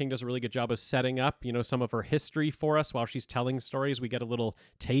 Tom King does a really good job of setting up, some of her history for us while she's telling stories. We get a little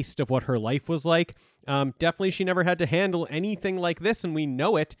taste of what her life was like. Definitely she never had to handle anything like this, and we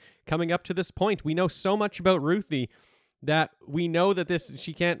know it coming up to this point. We know so much about Ruthie that we know that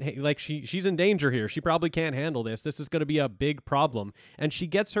she can't, she's in danger here. She probably can't handle this. This is going to be a big problem. And she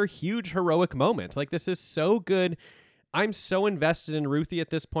gets her huge heroic moment. This is so good. I'm so invested in Ruthie at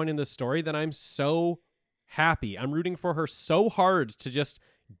this point in the story that I'm so happy. I'm rooting for her so hard to just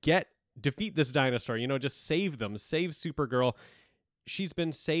defeat this dinosaur, just save them, save Supergirl. She's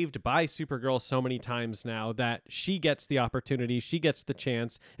been saved by Supergirl so many times now that she gets the opportunity, she gets the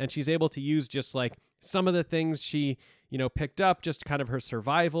chance, and she's able to use just some of the things she, picked up, just kind of her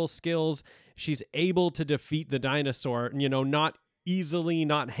survival skills. She's able to defeat the dinosaur, not easily,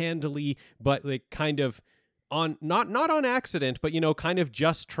 not handily, but kind of on not on accident, but kind of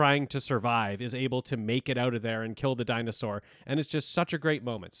just trying to survive, is able to make it out of there and kill the dinosaur. And it's just such a great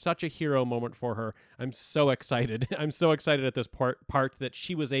moment, such a hero moment for her. I'm so excited. I'm so excited at this part that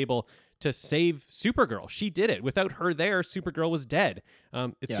she was able to save Supergirl. She did it. Without her there, Supergirl was dead.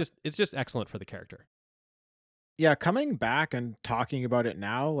 It's just excellent for the character. Yeah, coming back and talking about it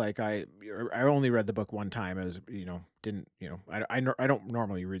now, I only read the book one time. It was, I don't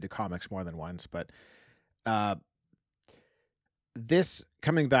normally read the comics more than once, but this,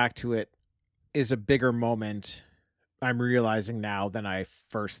 coming back to it, is a bigger moment, I'm realizing now, than I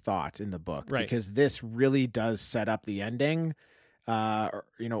first thought in the book. Right. Because this really does set up the ending,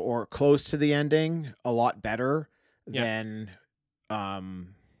 or close to the ending a lot better than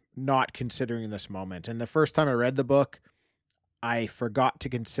not considering this moment. And the first time I read the book, I forgot to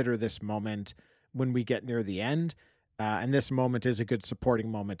consider this moment when we get near the end. And this moment is a good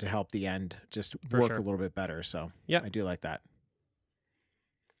supporting moment to help the end just work a little bit better. So I do like that.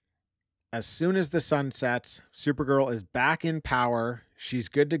 As soon as the sun sets, Supergirl is back in power. She's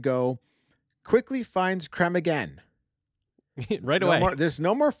good to go. Quickly finds Krem again. Right away. There's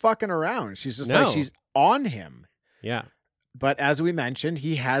no more fucking around. She's just she's on him. Yeah. But as we mentioned,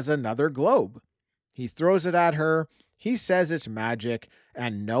 he has another globe. He throws it at her. He says it's magic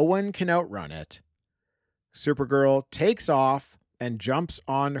and no one can outrun it. Supergirl takes off and jumps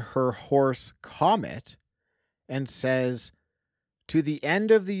on her horse Comet and says, "To the end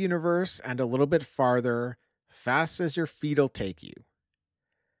of the universe and a little bit farther, fast as your feet'll take you."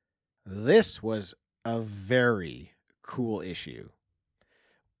 This was a very cool issue.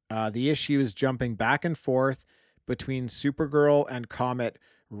 The issue is jumping back and forth between Supergirl and Comet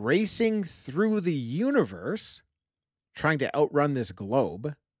racing through the universe, trying to outrun this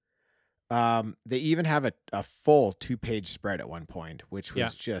globe. They even have a full 2-page spread at one point, which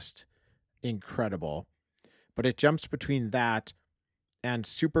was just incredible. But it jumps between that and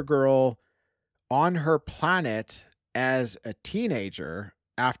Supergirl on her planet as a teenager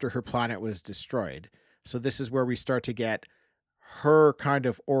after her planet was destroyed. So this is where we start to get her kind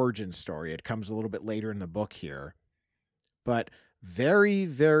of origin story. It comes a little bit later in the book here, but very,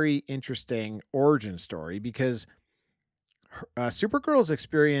 very interesting origin story because Supergirl's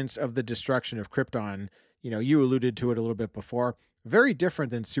experience of the destruction of Krypton, you alluded to it a little bit before, very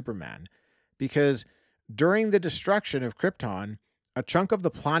different than Superman because during the destruction of Krypton, a chunk of the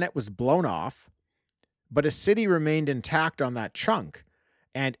planet was blown off, but a city remained intact on that chunk,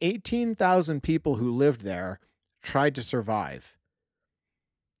 and 18,000 people who lived there tried to survive.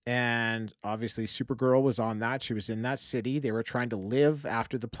 And obviously, Supergirl was on that. She was in that city. They were trying to live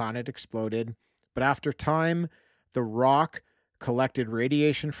after the planet exploded. But after time, the rock collected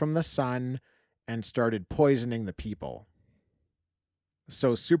radiation from the sun and started poisoning the people.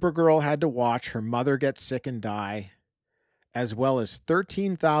 So Supergirl had to watch her mother get sick and die, as well as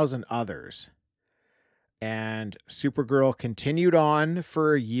 13,000 others. And Supergirl continued on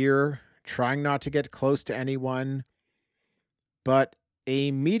for a year, trying not to get close to anyone. But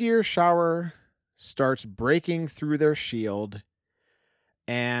a meteor shower starts breaking through their shield,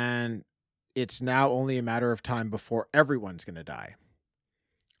 and it's now only a matter of time before everyone's going to die.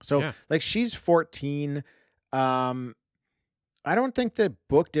 So, she's 14. I don't think the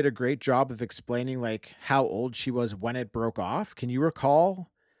book did a great job of explaining, how old she was when it broke off. Can you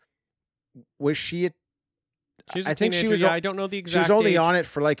recall? Was she... She's a teenager. I don't know the exact age. She was only on it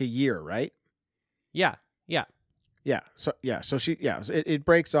for, a year, right? Yeah. So it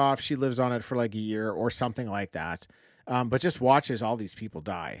breaks off. She lives on it for a year or something like that. But just watches all these people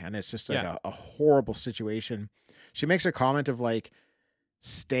die. And it's just a horrible situation. She makes a comment of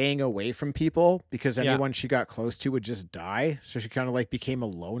staying away from people because anyone she got close to would just die. So she kind of became a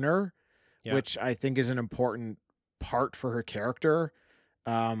loner, which I think is an important part for her character.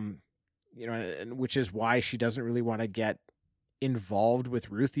 And which is why she doesn't really want to get involved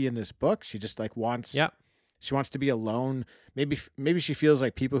with Ruthie in this book. She just wants... She wants to be alone. Maybe she feels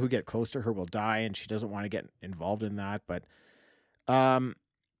like people who get close to her will die, and she doesn't want to get involved in that. But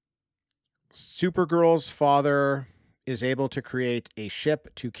Supergirl's father is able to create a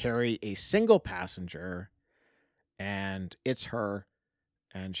ship to carry a single passenger, and it's her,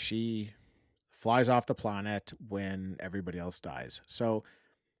 and she flies off the planet when everybody else dies. So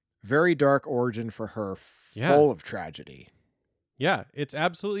very dark origin for her, full of tragedy. Yeah, it's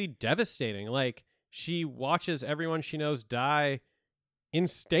absolutely devastating. She watches everyone she knows die in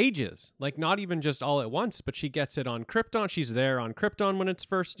stages, not even just all at once, but she gets it on Krypton. She's there on Krypton when it's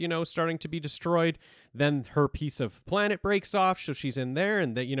first, starting to be destroyed. Then her piece of planet breaks off, so she's in there,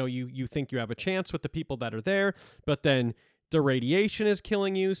 and that you think you have a chance with the people that are there, but then the radiation is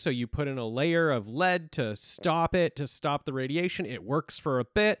killing you, so you put in a layer of lead to stop the radiation. It works for a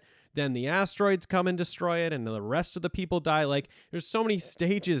bit. Then the asteroids come and destroy it, and the rest of the people die. There's so many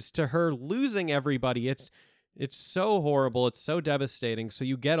stages to her losing everybody. It's so horrible. It's so devastating. So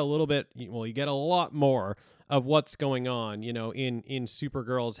you get a little bit, you get a lot more of what's going on, in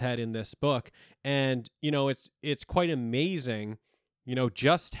Supergirl's head in this book. And, it's quite amazing,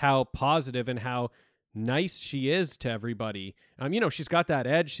 just how positive and how nice she is to everybody. She's got that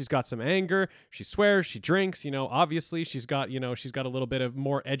edge. She's got some anger. She swears. She drinks. Obviously she's got a little bit of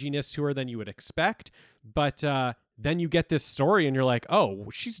more edginess to her than you would expect. But then you get this story, and you're like, oh,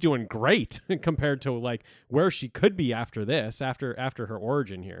 she's doing great compared to where she could be after this, after her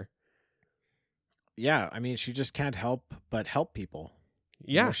origin here. Yeah, she just can't help but help people.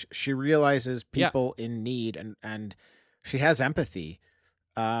 Yeah, she realizes people in need, and she has empathy.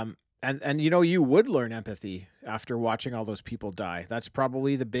 And you would learn empathy after watching all those people die. That's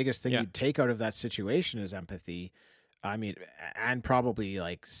probably the biggest thing you'd take out of that situation is empathy. And probably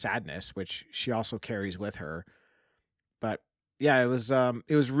sadness, which she also carries with her. But yeah, it was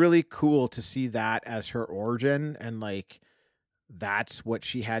really cool to see that as her origin, and that's what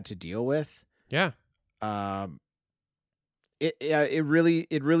she had to deal with. Yeah. It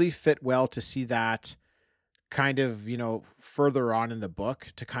really fit well to see that kind of, further on in the book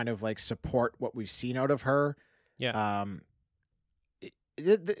to kind of support what we've seen out of her. Yeah.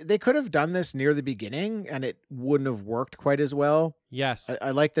 They could have done this near the beginning and it wouldn't have worked quite as well. Yes.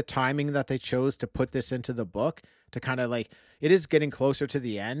 I like the timing that they chose to put this into the book to kind of it is getting closer to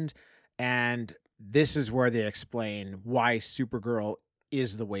the end. And this is where they explain why Supergirl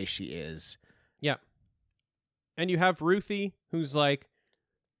is the way she is. Yeah. And you have Ruthie, who's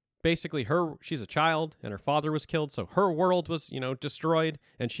basically she's a child and her father was killed, so her world was destroyed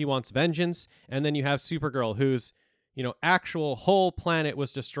and she wants vengeance. And then you have Supergirl, whose actual whole planet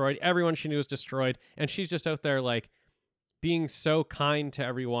was destroyed, everyone she knew was destroyed, and she's just out there being so kind to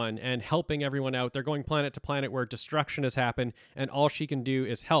everyone and helping everyone out. They're going planet to planet where destruction has happened, and all she can do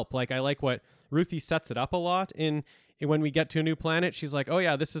is help. I like what Ruthie sets it up a lot in when we get to a new planet, she's like, oh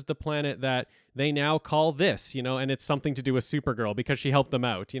yeah, this is the planet that they now call this, and it's something to do with Supergirl because she helped them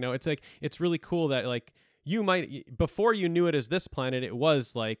out. It's like, it's really cool that like you might, before you knew it as this planet, it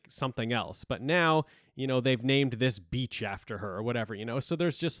was like something else, but now, they've named this beach after her or whatever, so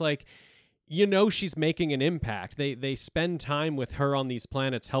there's just like, she's making an impact. They spend time with her on these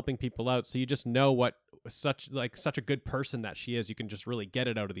planets helping people out, so you just know what such a good person that she is. You can just really get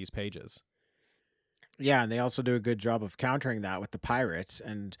it out of these pages. Yeah, and they also do a good job of countering that with the pirates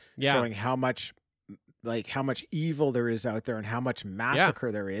and showing how much evil there is out there and how much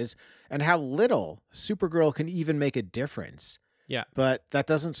massacre there is and how little Supergirl can even make a difference. Yeah. But that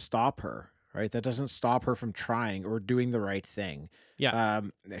doesn't stop her, right? That doesn't stop her from trying or doing the right thing. Yeah.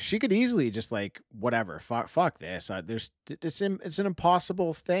 She could easily just like, whatever, fuck this. It's an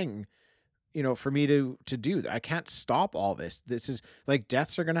impossible thing, for me to do. I can't stop all this. This is like,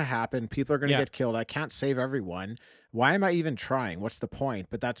 deaths are going to happen. People are going to get killed. I can't save everyone. Why am I even trying? What's the point?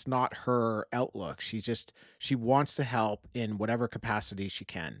 But that's not her outlook. She wants to help in whatever capacity she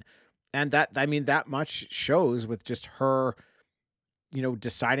can. And that much shows with just her,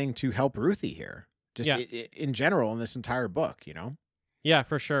 deciding to help Ruthie here, just in general in this entire book, Yeah,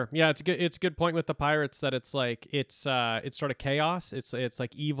 for sure. Yeah, it's a good point with the pirates that it's like it's sort of chaos. It's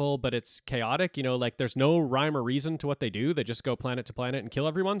like evil, but it's chaotic. Like there's no rhyme or reason to what they do. They just go planet to planet and kill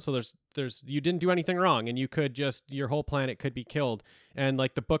everyone. So there's you didn't do anything wrong, and you could your whole planet could be killed. And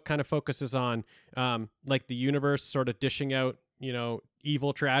like the book kind of focuses on like the universe sort of dishing out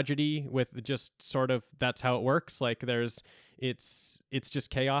evil tragedy with just sort of that's how it works. Like it's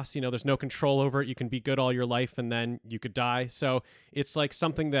just chaos. There's no control over it. You can be good all your life and then you could die. So it's like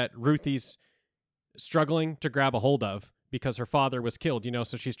something that Ruthie's struggling to grab a hold of because her father was killed,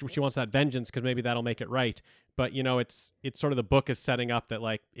 so she wants that vengeance because maybe that'll make it right. But, it's sort of the book is setting up that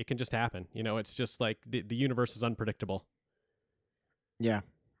like it can just happen. It's just like the universe is unpredictable. Yeah.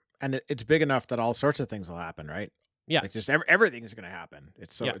 And it's big enough that all sorts of things will happen, right? Yeah, like just everything's going to happen.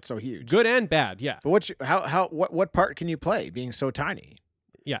 It's so huge, good and bad. Yeah, but what part can you play being so tiny?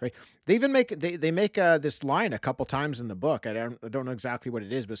 Yeah, right. They even make this line a couple times in the book. I don't know exactly what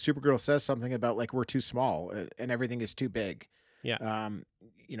it is, but Supergirl says something about like we're too small and everything is too big. Yeah,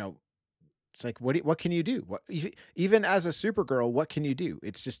 it's like what can you do? What even as a Supergirl, what can you do?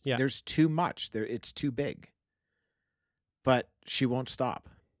 It's just there's too much. It's too big. But she won't stop.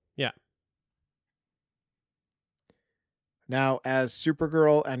 Yeah. Now, as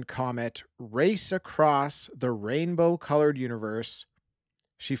Supergirl and Comet race across the rainbow-colored universe,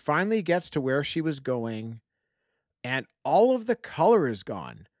 she finally gets to where she was going, and all of the color is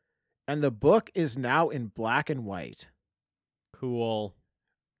gone, and the book is now in black and white. Cool.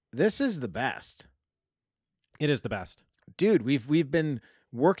 This is the best. It is the best. Dude, we've been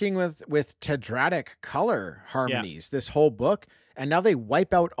working with tetratic color harmonies this whole book, and now they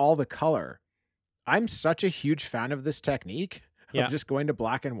wipe out all the color. I'm such a huge fan of this technique of just going to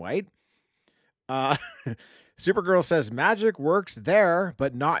black and white. Supergirl says magic works there,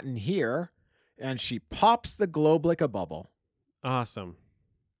 but not in here. And she pops the globe like a bubble. Awesome.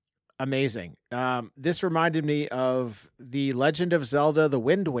 Amazing. This reminded me of The Legend of Zelda, The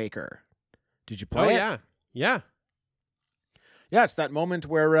Wind Waker. Did you play it? Yeah. Yeah. Yeah, it's that moment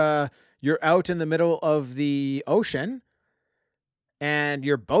where you're out in the middle of the ocean and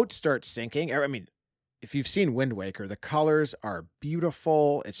your boat starts sinking. I mean, if you've seen Wind Waker, the colors are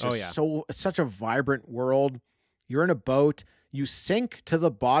beautiful. It's just it's such a vibrant world. You're in a boat, you sink to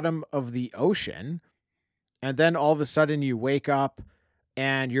the bottom of the ocean, and then all of a sudden you wake up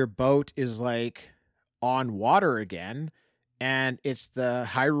and your boat is like on water again, and it's the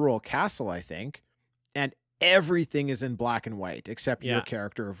Hyrule Castle, I think, and everything is in black and white except your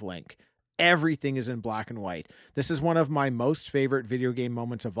character of Link. Everything is in black and white. This is one of my most favorite video game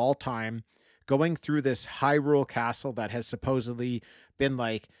moments of all time. Going through this Hyrule Castle that has supposedly been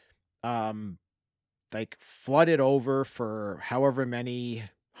like flooded over for however many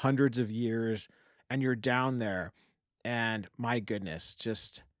hundreds of years, and you're down there, and my goodness,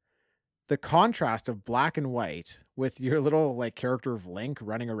 just the contrast of black and white with your little like character of Link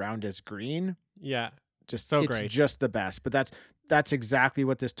running around as green. Yeah, just so great. It's just the best. But that's exactly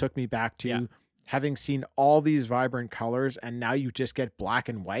what this took me back to. Yeah. Having seen all these vibrant colors, and now you just get black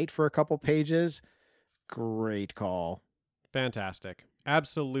and white for a couple pages. Great call. Fantastic.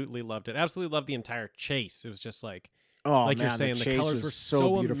 Absolutely loved it. Absolutely loved the entire chase. It was just like, you're saying, the colors were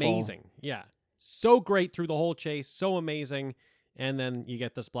so amazing. Yeah. So great through the whole chase. So amazing. And then you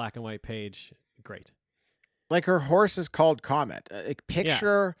get this black and white page. Great. Like her horse is called Comet.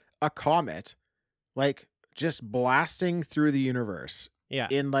 Picture a comet, like just blasting through the universe. Yeah.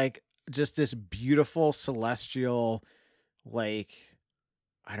 In like just this beautiful celestial, like,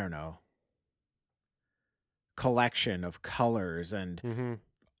 I don't know, collection of colors and Mm-hmm.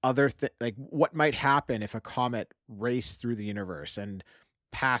 other like what might happen if a comet raced through the universe and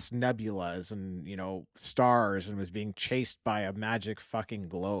past nebulas and, stars and was being chased by a magic fucking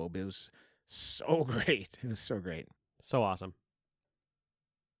globe. It was so great. It was so great. So awesome.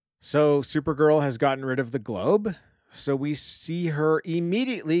 So Supergirl has gotten rid of the globe. So we see her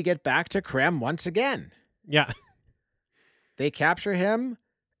immediately get back to Krem once again. Yeah. They capture him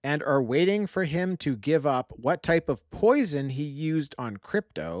and are waiting for him to give up what type of poison he used on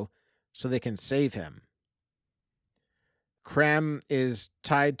Krypto so they can save him. Krem is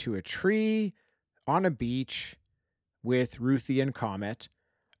tied to a tree on a beach with Ruthie and Comet,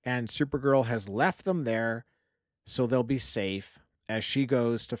 and Supergirl has left them there so they'll be safe as she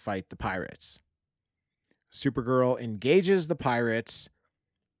goes to fight the pirates. Supergirl engages the pirates,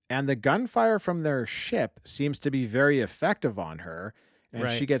 and the gunfire from their ship seems to be very effective on her, and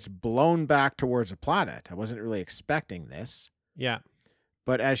Right. she gets blown back towards a planet. I wasn't really expecting this. Yeah.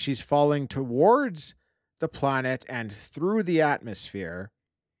 But as she's falling towards the planet and through the atmosphere,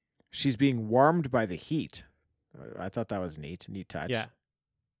 she's being warmed by the heat. I thought that was neat touch. Yeah.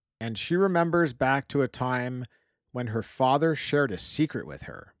 And she remembers back to a time when her father shared a secret with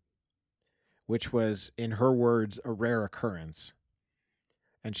her, which was, in her words, a rare occurrence.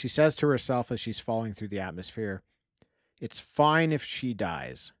 And she says to herself as she's falling through the atmosphere, it's fine if she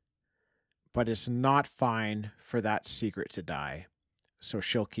dies, but it's not fine for that secret to die. So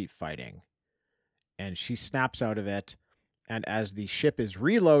she'll keep fighting. And she snaps out of it. And as the ship is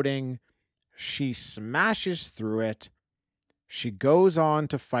reloading, she smashes through it. She goes on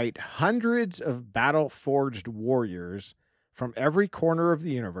to fight hundreds of battle-forged warriors from every corner of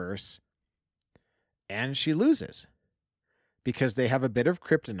the universe. And she loses because they have a bit of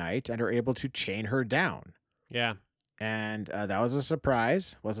kryptonite and are able to chain her down. Yeah. And that was a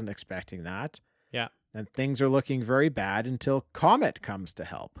surprise. Wasn't expecting that. Yeah. And things are looking very bad until Comet comes to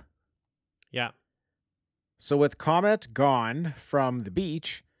help. Yeah. So with Comet gone from the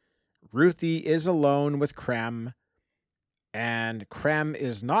beach, Ruthie is alone with Krem, and Krem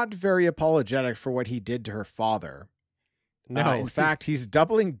is not very apologetic for what he did to her father. No. In fact, he's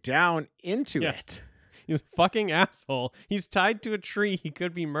doubling down into Yes. it. He's a fucking asshole. He's tied to a tree. He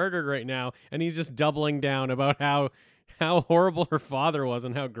could be murdered right now, and he's just doubling down about how horrible her father was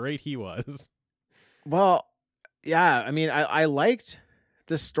and how great he was. Well, yeah, I mean, I liked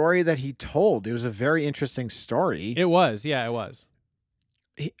the story that he told. It was a very interesting story. It was. Yeah, it was.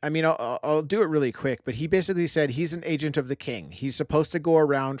 I'll do it really quick, but he basically said he's an agent of the king. He's supposed to go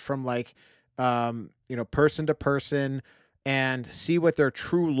around from person to person and see what their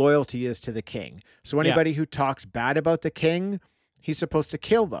true loyalty is to the king. So anybody who talks bad about the king, he's supposed to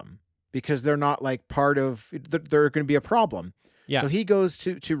kill them because they're not like part of, they're going to be a problem. Yeah. So he goes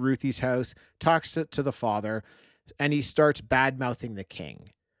to Ruthie's house, talks to the father, and he starts bad-mouthing the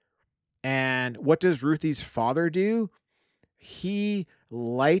king. And what does Ruthie's father do? He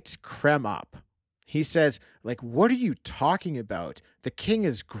lights Krem up. He says, like, what are you talking about? The king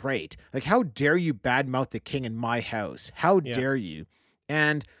is great. Like, how dare you badmouth the king in my house? How dare you?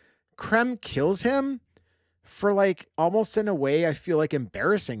 And Krem kills him for, like, almost in a way, I feel like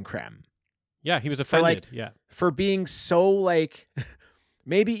embarrassing Krem. Yeah, he was offended. For being so, like,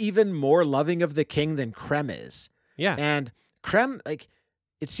 maybe even more loving of the king than Krem is. Yeah. And Krem, like,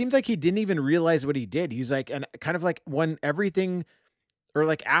 it seemed like he didn't even realize what he did. He's like, and kind of like when everything, or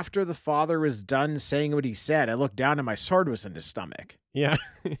like after the father was done saying what he said, I looked down and my sword was in his stomach. Yeah.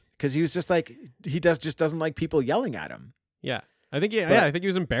 Because he was just like, he just doesn't like people yelling at him. Yeah. I think he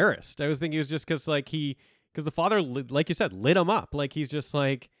was embarrassed. I was thinking it was just because the father, like you said, lit him up. Like he's just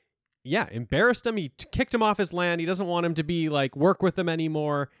like, yeah, embarrassed him. He kicked him off his land. He doesn't want him to be like work with him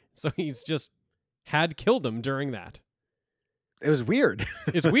anymore. So he's just had killed him during that. It was weird.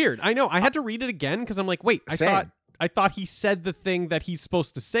 It's weird. I know. I had to read it again because I'm like, wait, I thought he said the thing that he's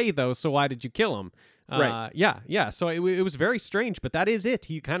supposed to say though. So why did you kill him? Right. Yeah. So it was very strange, but that is it.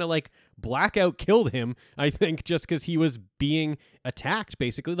 He kind of like blackout killed him, I think, just because he was being attacked,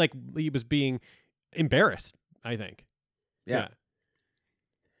 basically. Like he was being embarrassed, I think. Yeah.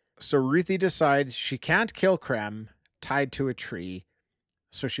 So Ruthie decides she can't kill Krem tied to a tree,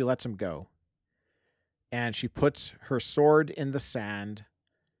 so she lets him go. And she puts her sword in the sand.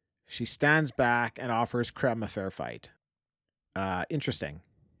 She stands back and offers Krem a fair fight. Interesting.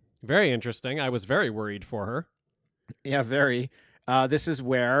 Very interesting. I was very worried for her. Yeah, very. This is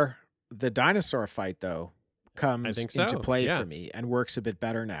where the dinosaur fight, though, comes into play for me and works a bit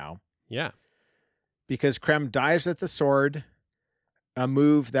better now. Yeah. Because Krem dives at the sword, a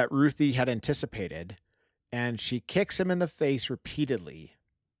move that Ruthie had anticipated, and she kicks him in the face repeatedly.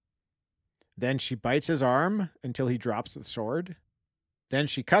 Then she bites his arm until he drops the sword. Then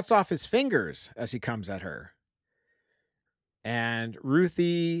she cuts off his fingers as he comes at her. And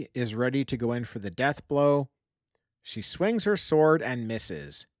Ruthie is ready to go in for the death blow. She swings her sword and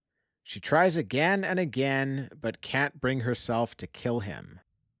misses. She tries again and again, but can't bring herself to kill him.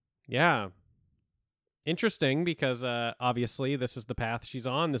 Yeah. Interesting, because obviously this is the path she's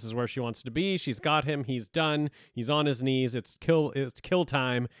on. This is where she wants to be. She's got him. He's done. He's on his knees. It's kill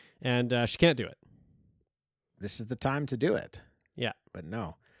time, and she can't do it. This is the time to do it. Yeah. But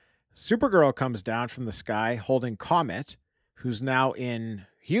no. Supergirl comes down from the sky holding Comet, who's now in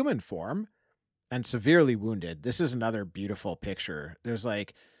human form and severely wounded. This is another beautiful picture. There's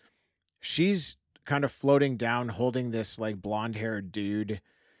like, she's kind of floating down holding this like blonde-haired dude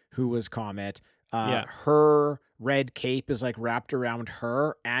who was Comet. Her red cape is like wrapped around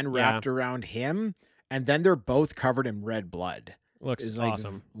her and wrapped around him. And then they're both covered in red blood. Looks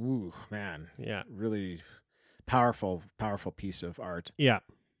awesome. Ooh, man. Yeah. Really powerful piece of art. Yeah.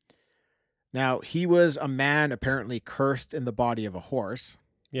 Now, he was a man apparently cursed in the body of a horse.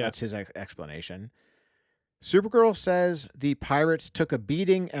 Yeah. That's his explanation. Supergirl says the pirates took a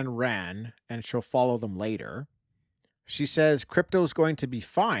beating and ran, and she'll follow them later. She says Krypto's going to be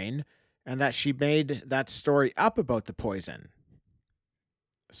fine, and that she made that story up about the poison.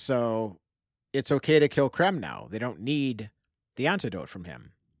 So it's okay to kill Krem now. They don't need the antidote from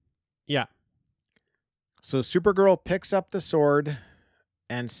him. Yeah. So Supergirl picks up the sword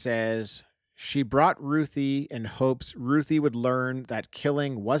and says she brought Ruthie in hopes Ruthie would learn that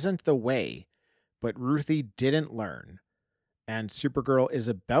killing wasn't the way, but Ruthie didn't learn. And Supergirl is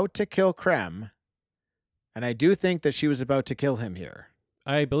about to kill Krem, and I do think that she was about to kill him here.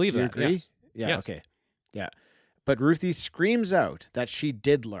 I believe Do you that. agree? Yes. Yeah, Yes. okay. Yeah. But Ruthie screams out that she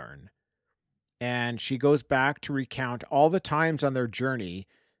did learn. And she goes back to recount all the times on their journey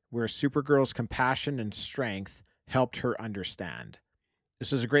where Supergirl's compassion and strength helped her understand.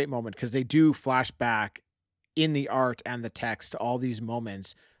 This is a great moment because they do flash back in the art and the text to all these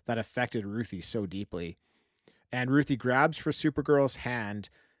moments that affected Ruthie so deeply. And Ruthie grabs for Supergirl's hand,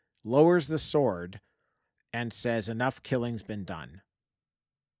 lowers the sword, and says, "Enough killing's been done."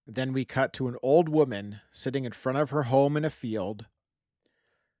 Then we cut to an old woman sitting in front of her home in a field.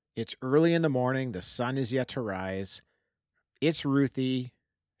 It's early in the morning. The sun is yet to rise. It's Ruthie.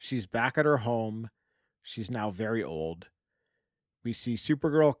 She's back at her home. She's now very old. We see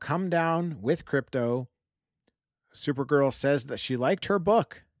Supergirl come down with Krypto. Supergirl says that she liked her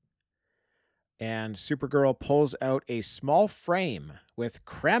book. And Supergirl pulls out a small frame with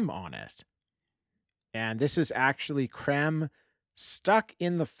Krem on it. And this is actually Krem stuck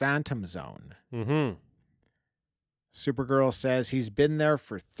in the Phantom Zone. Mm-hmm. Supergirl says he's been there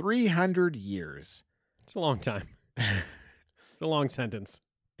for 300 years. It's a long time. It's a long sentence.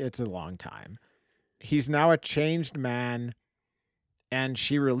 It's a long time. He's now a changed man, and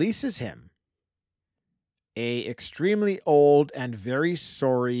she releases him. A extremely old and very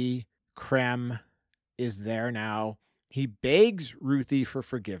sorry Krem is there now. He begs Ruthie for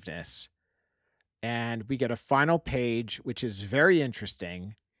forgiveness. And we get a final page, which is very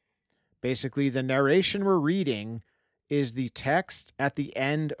interesting. Basically, the narration we're reading is the text at the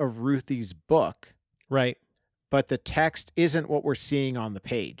end of Ruthie's book. Right. But the text isn't what we're seeing on the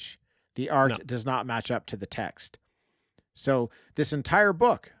page. The art does not match up to the text. So this entire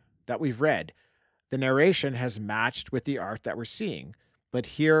book that we've read, the narration has matched with the art that we're seeing. But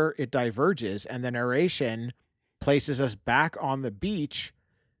here it diverges, and the narration places us back on the beach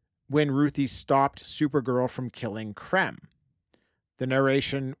when Ruthie stopped Supergirl from killing Krem. The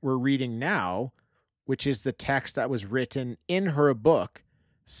narration we're reading now, which is the text that was written in her book,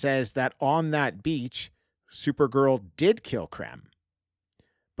 says that on that beach, Supergirl did kill Krem.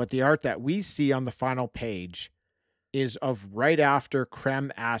 But the art that we see on the final page is of right after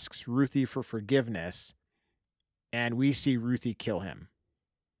Krem asks Ruthie for forgiveness, and we see Ruthie kill him.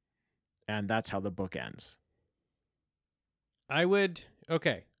 And that's how the book ends.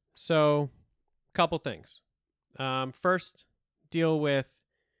 Okay, so couple things. First, deal with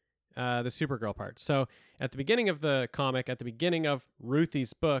the Supergirl part. So at the beginning of the comic, at the beginning of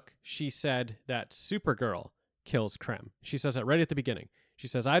Ruthie's book, she said that Supergirl kills Krem. She says it right at the beginning. She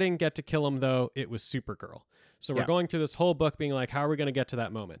says, "I didn't get to kill him, though. It was Supergirl." So we're going through this whole book being like, how are we going to get to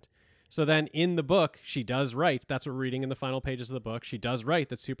that moment? So then in the book, she does write, that's what we're reading in the final pages of the book, she does write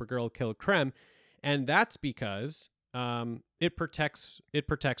that Supergirl killed Krem, and that's because it protects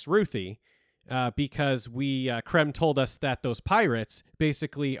Ruthie, because Krem told us that those pirates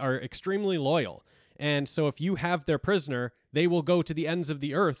basically are extremely loyal, And so if you have their prisoner, they will go to the ends of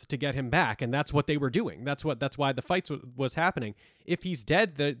the earth to get him back. And that's what they were doing. That's why the fights was happening. If he's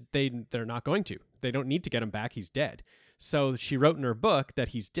dead, they're not going to. They don't need to get him back. He's dead. So she wrote in her book that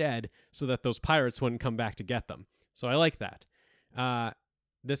he's dead so that those pirates wouldn't come back to get them. So I like that.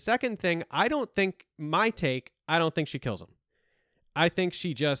 The second thing, I don't think she kills him. I think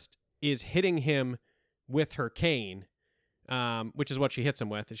she just is hitting him with her cane, which is what she hits him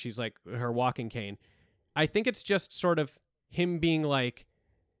with. She's like her walking cane. I think it's just sort of him being like,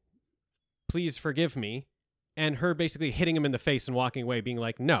 please forgive me. And her basically hitting him in the face and walking away being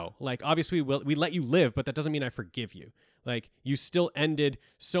like, no, like, obviously we let you live, but that doesn't mean I forgive you. Like, you still ended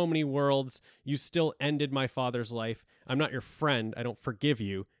so many worlds. You still ended my father's life. I'm not your friend. I don't forgive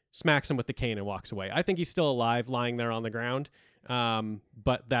you. Smacks him with the cane and walks away. I think he's still alive, lying there on the ground.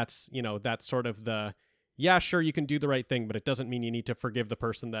 But that's sort of the, yeah, sure, you can do the right thing, but it doesn't mean you need to forgive the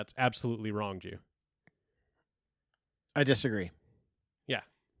person that's absolutely wronged you. I disagree. Yeah.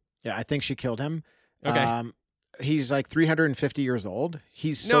 Yeah, I think she killed him. Okay. He's like 350 years old.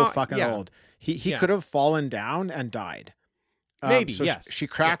 He's so fucking old. He could have fallen down and died. Maybe, so yes. She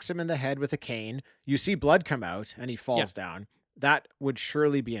cracks him in the head with a cane. You see blood come out and he falls down. That would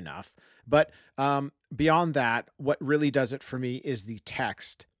surely be enough. But beyond that, what really does it for me is the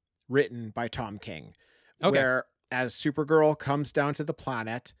text written by Tom King. Okay. Where as Supergirl comes down to the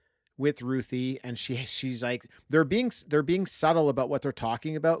planet with Ruthie, and she's like, they're being subtle about what they're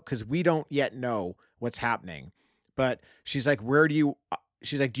talking about because we don't yet know what's happening. But she's like, do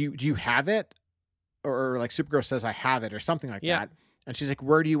you have it? Or like Supergirl says, I have it, or something like that. And she's like,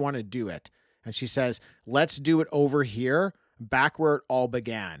 where do you want to do it? And she says, let's do it over here, back where it all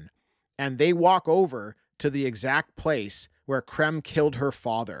began. And they walk over to the exact place where Krem killed her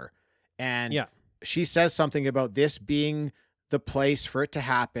father. And she says something about this being the place for it to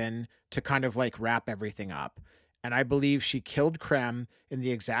happen, to kind of like wrap everything up. And I believe she killed Krem in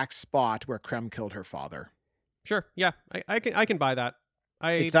the exact spot where Krem killed her father. Sure. Yeah. I can buy that.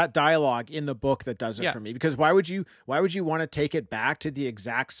 It's that dialogue in the book that does it for me, because why would you want to take it back to the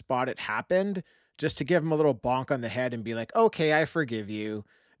exact spot it happened just to give him a little bonk on the head and be like, okay, I forgive you?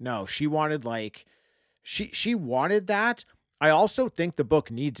 No, she wanted she wanted that. I also think the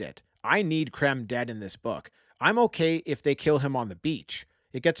book needs it. I need Krem dead in this book. I'm okay if they kill him on the beach.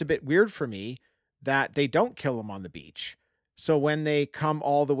 It gets a bit weird for me that they don't kill him on the beach. So when they come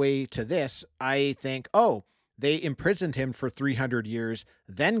all the way to this, I think, oh, they imprisoned him for 300 years,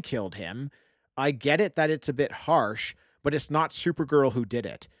 then killed him. I get it that it's a bit harsh, but it's not Supergirl who did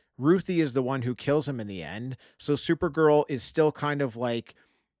it. Ruthie is the one who kills him in the end. So Supergirl is still kind of like,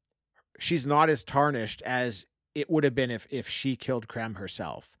 she's not as tarnished as it would have been if she killed Krem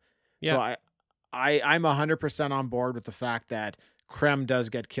herself. Yeah. So I'm 100% on board with the fact that Krem does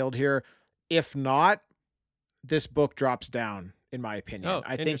get killed here. If not, this book drops down, in my opinion. Oh,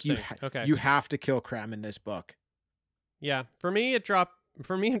 I think you have to kill Krem in this book. Yeah. For me,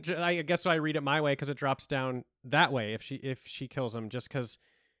 I guess I read it my way because it drops down that way if she kills him, just because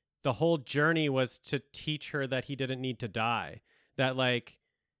the whole journey was to teach her that he didn't need to die. That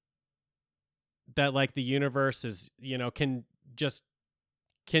the universe is,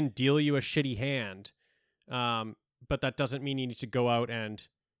 can deal you a shitty hand. But that doesn't mean you need to go out and,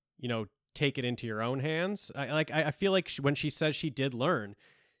 take it into your own hands. I feel like when she says she did learn,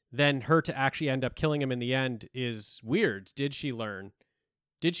 then her to actually end up killing him in the end is weird. Did she learn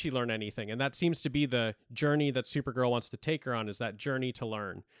anything? And that seems to be the journey that Supergirl wants to take her on, is that journey to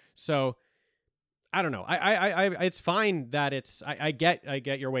learn. So I don't know. I it's fine that I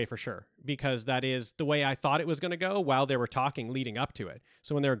get your way for sure, because that is the way I thought it was going to go while they were talking leading up to it.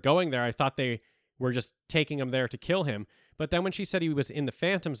 So when they were going there, I thought they were just taking him there to kill him. But then when she said he was in the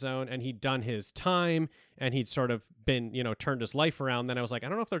Phantom Zone and he'd done his time and he'd sort of been, turned his life around, then I was like, I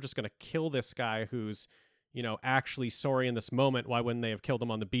don't know if they're just going to kill this guy who's, actually sorry in this moment. Why wouldn't they have killed him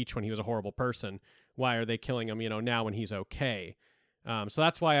on the beach when he was a horrible person? Why are they killing him, now when he's okay? So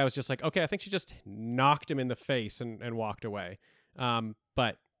that's why I was just like, okay, I think she just knocked him in the face and walked away.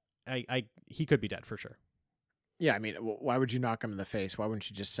 But he could be dead for sure. Yeah, I mean, why would you knock him in the face? Why wouldn't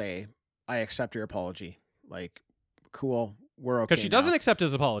you just say, I accept your apology? Like, cool, we're okay. Because she doesn't accept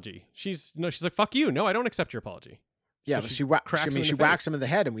his apology. She's like, fuck you. No, I don't accept your apology. Yeah, so but she whacks him in the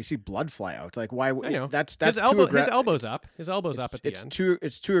head, and we see blood fly out. Like, why? I know. That's his elbow's up. His elbow's up at the end.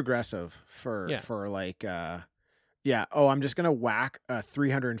 It's too aggressive for like. Yeah. Oh, I'm just gonna whack a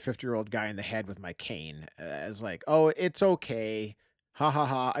 350-year-old guy in the head with my cane. As like, oh, it's okay. Ha ha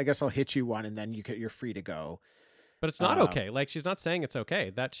ha. I guess I'll hit you one, and then you're free to go. But it's not okay. Like, she's not saying it's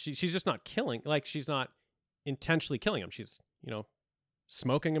okay. That she's just not killing. Like, she's not intentionally killing him. She's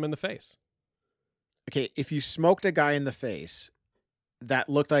smoking him in the face. okay, if you smoked a guy in the face that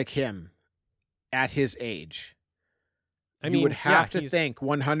looked like him at his age, you would have to think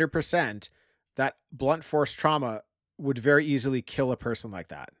 100% that blunt force trauma would very easily kill a person like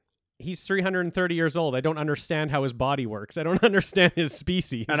that. He's 330 years old. I don't understand how his body works. I don't understand his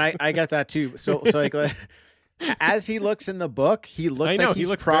species. And I get that too. So like as he looks in the book, he looks like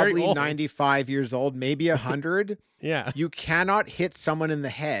he's probably 95 years old, maybe 100. Yeah. You cannot hit someone in the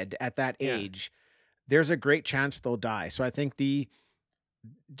head at that age. There's a great chance they'll die. So I think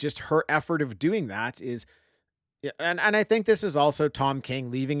just her effort of doing that is, and I think this is also Tom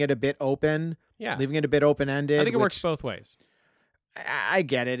King leaving it a bit open. Yeah. Leaving it a bit open-ended. I think it works both ways. I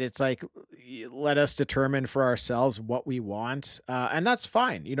get it. It's like, let us determine for ourselves what we want. And that's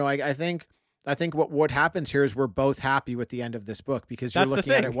fine. You know, I think what happens here is we're both happy with the end of this book because you're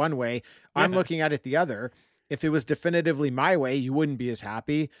looking at it one way. I'm looking at it the other. If it was definitively my way, you wouldn't be as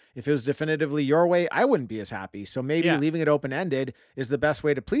happy. If it was definitively your way, I wouldn't be as happy. So maybe leaving it open-ended is the best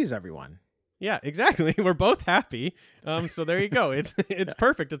way to please everyone. Yeah, exactly. We're both happy. So there you go. It's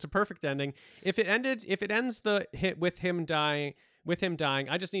perfect. It's a perfect ending. If it ends the hit with him dying,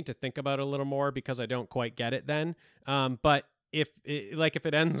 I just need to think about it a little more because I don't quite get it then. But if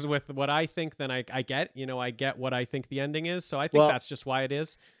it ends with what I think, then I get, I get what I think the ending is. So I think that's just why it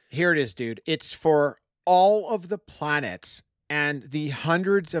is. Here it is, dude. It's for all of the planets and the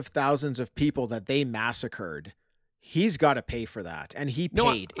hundreds of thousands of people that they massacred. He's got to pay for that. And he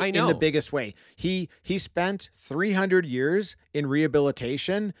paid in the biggest way. He spent 300 years in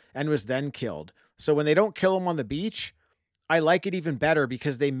rehabilitation and was then killed. So when they don't kill him on the beach, I like it even better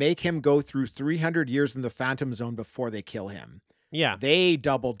because they make him go through 300 years in the Phantom Zone before they kill him. Yeah. They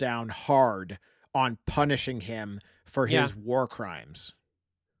double down hard on punishing him for his war crimes.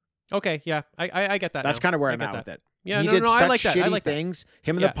 Okay, yeah. I get that. That's kind of where I'm at with it. Yeah, he did such I like that. shitty things.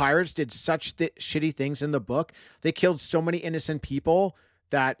 Him and the pirates did such shitty things in the book. They killed so many innocent people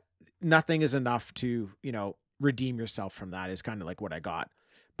that nothing is enough to, redeem yourself from that is kind of like what I got.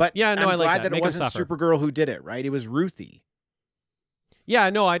 But I'm glad that it wasn't Supergirl who did it, right? It was Ruthie. Yeah,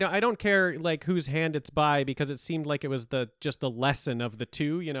 no, I don't care like whose hand it's by because it seemed like it was just the lesson of the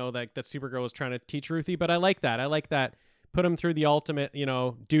two, that Supergirl was trying to teach Ruthie. But I like that. Put him through the ultimate,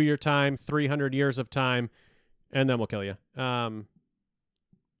 do your time, 300 years of time. And then we'll kill you.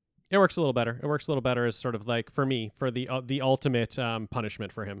 It works a little better. It works a little better as sort of like for me, for the ultimate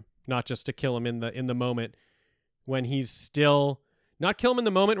punishment for him, not just to kill him in the moment when he's still not kill him in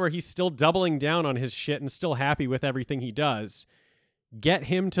the moment where he's still doubling down on his shit and still happy with everything he does. Get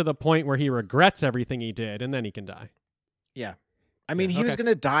him to the point where he regrets everything he did, and then he can die. Yeah. I mean, he was going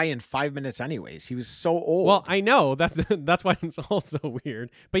to die in 5 minutes anyways. He was so old. Well, I know. That's why it's also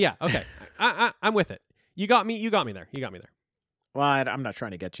weird. But yeah, okay. I'm with it. You got me there. Well, I'm not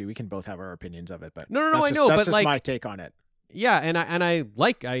trying to get you. We can both have our opinions of it, but I know. That's but just my take on it. Yeah, and I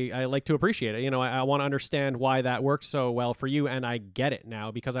like to appreciate it. I want to understand why that worked so well for you, and I get it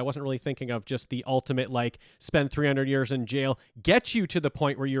now because I wasn't really thinking of just the ultimate spend 300 years in jail, get you to the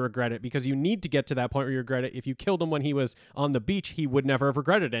point where you regret it because you need to get to that point where you regret it. If you killed him when he was on the beach, he would never have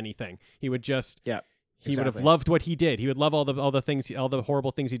regretted anything. He would just He would have loved what he did. He would love all the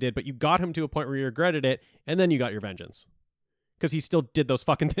horrible things he did, but you got him to a point where you regretted it, and then you got your vengeance. Because he still did those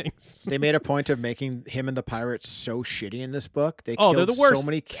fucking things. They made a point of making him and the pirates so shitty in this book. They killed they're the worst. So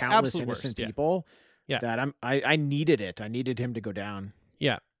many countless Absolute innocent worst, people that I needed it. I needed him to go down.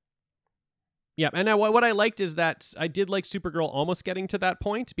 Yeah. Yeah, and what I liked is that I did like Supergirl almost getting to that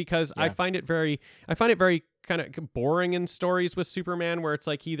point because I find it very kind of boring in stories with Superman where it's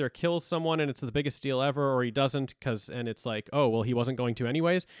like he either kills someone and it's the biggest deal ever or he doesn't and it's like, oh, well, he wasn't going to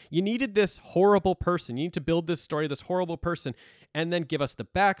anyways. You needed this horrible person. You need to build this story, this horrible person, and then give us the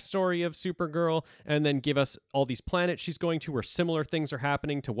backstory of Supergirl and then give us all these planets she's going to where similar things are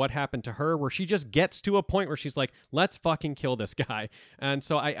happening to what happened to her, where she just gets to a point where she's like, let's fucking kill this guy. And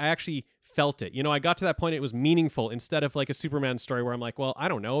so I actually felt it. I got to that point, it was meaningful instead of like a Superman story where I'm like, well, I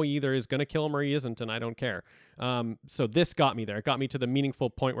don't know, he either is going to kill him or he isn't, and I don't care. So this got me there. It got me to the meaningful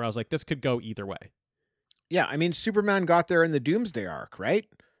point where I was like, this could go either way. Yeah, I mean, Superman got there in the Doomsday arc, right?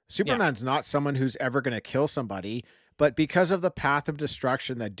 Superman's not someone who's ever going to kill somebody, but because of the path of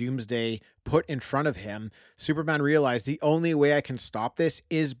destruction that Doomsday put in front of him, Superman realized the only way I can stop this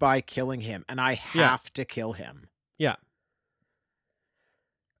is by killing him, and I have to kill him. Yeah.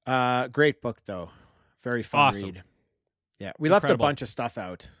 Great book though. Very fun read. Yeah. We left a bunch of stuff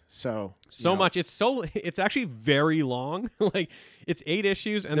out. So much. It's actually very long. Like it's 8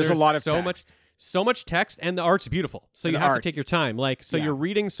 issues and there's a lot of so text. so much text, and the art's beautiful. So you have to take your time. You're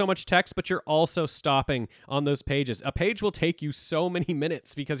reading so much text, but you're also stopping on those pages. A page will take you so many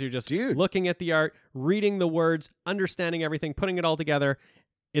minutes because you're just looking at the art, reading the words, understanding everything, putting it all together.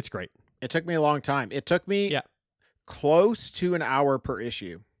 It's great. It took me a long time. It took me close to an hour per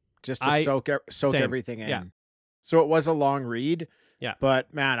issue just to soak everything in. Yeah. So it was a long read. Yeah.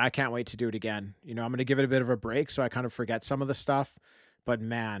 But man, I can't wait to do it again. I'm going to give it a bit of a break so I kind of forget some of the stuff. But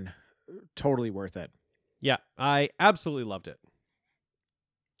man, totally worth it. Yeah, I absolutely loved it.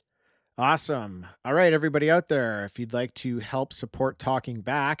 Awesome. All right, everybody out there, if you'd like to help support Talking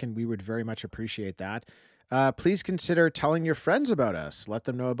Back, and we would very much appreciate that, please consider telling your friends about us. Let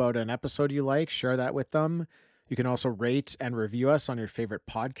them know about an episode you like. Share that with them. You can also rate and review us on your favorite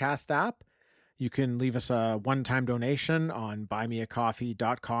podcast app. You can leave us a one-time donation on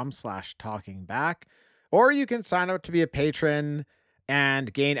buymeacoffee.com/talkingback, or you can sign up to be a patron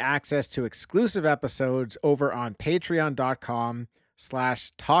and gain access to exclusive episodes over on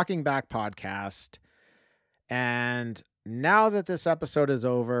patreon.com/talkingbackpodcast. And now that this episode is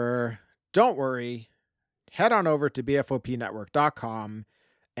over, don't worry, head on over to bfopnetwork.com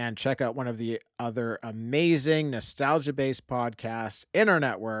and check out one of the other amazing nostalgia-based podcasts in our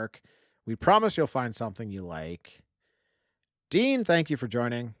network. We promise you'll find something you like. Dean, thank you for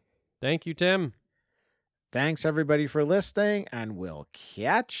joining. Thank you, Tim. Thanks, everybody, for listening, and we'll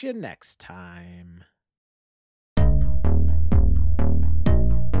catch you next time.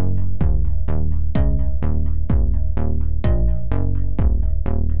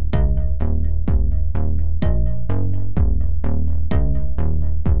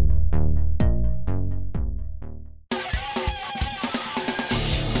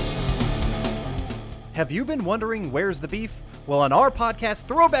 Have you been wondering where's the beef? Well, on our podcast,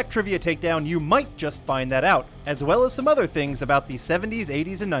 Throwback Trivia Takedown, you might just find that out, as well as some other things about the 70s,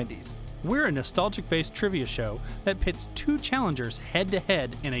 80s, and 90s. We're a nostalgic-based trivia show that pits two challengers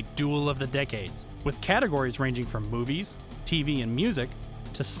head-to-head in a duel of the decades, with categories ranging from movies, TV, and music,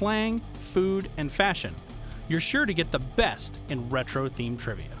 to slang, food, and fashion. You're sure to get the best in retro-themed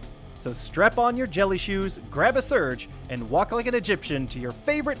trivia. So strap on your jelly shoes, grab a Surge, and walk like an Egyptian to your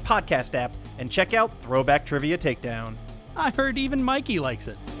favorite podcast app and check out Throwback Trivia Takedown. I heard even Mikey likes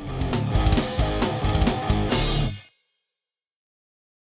it.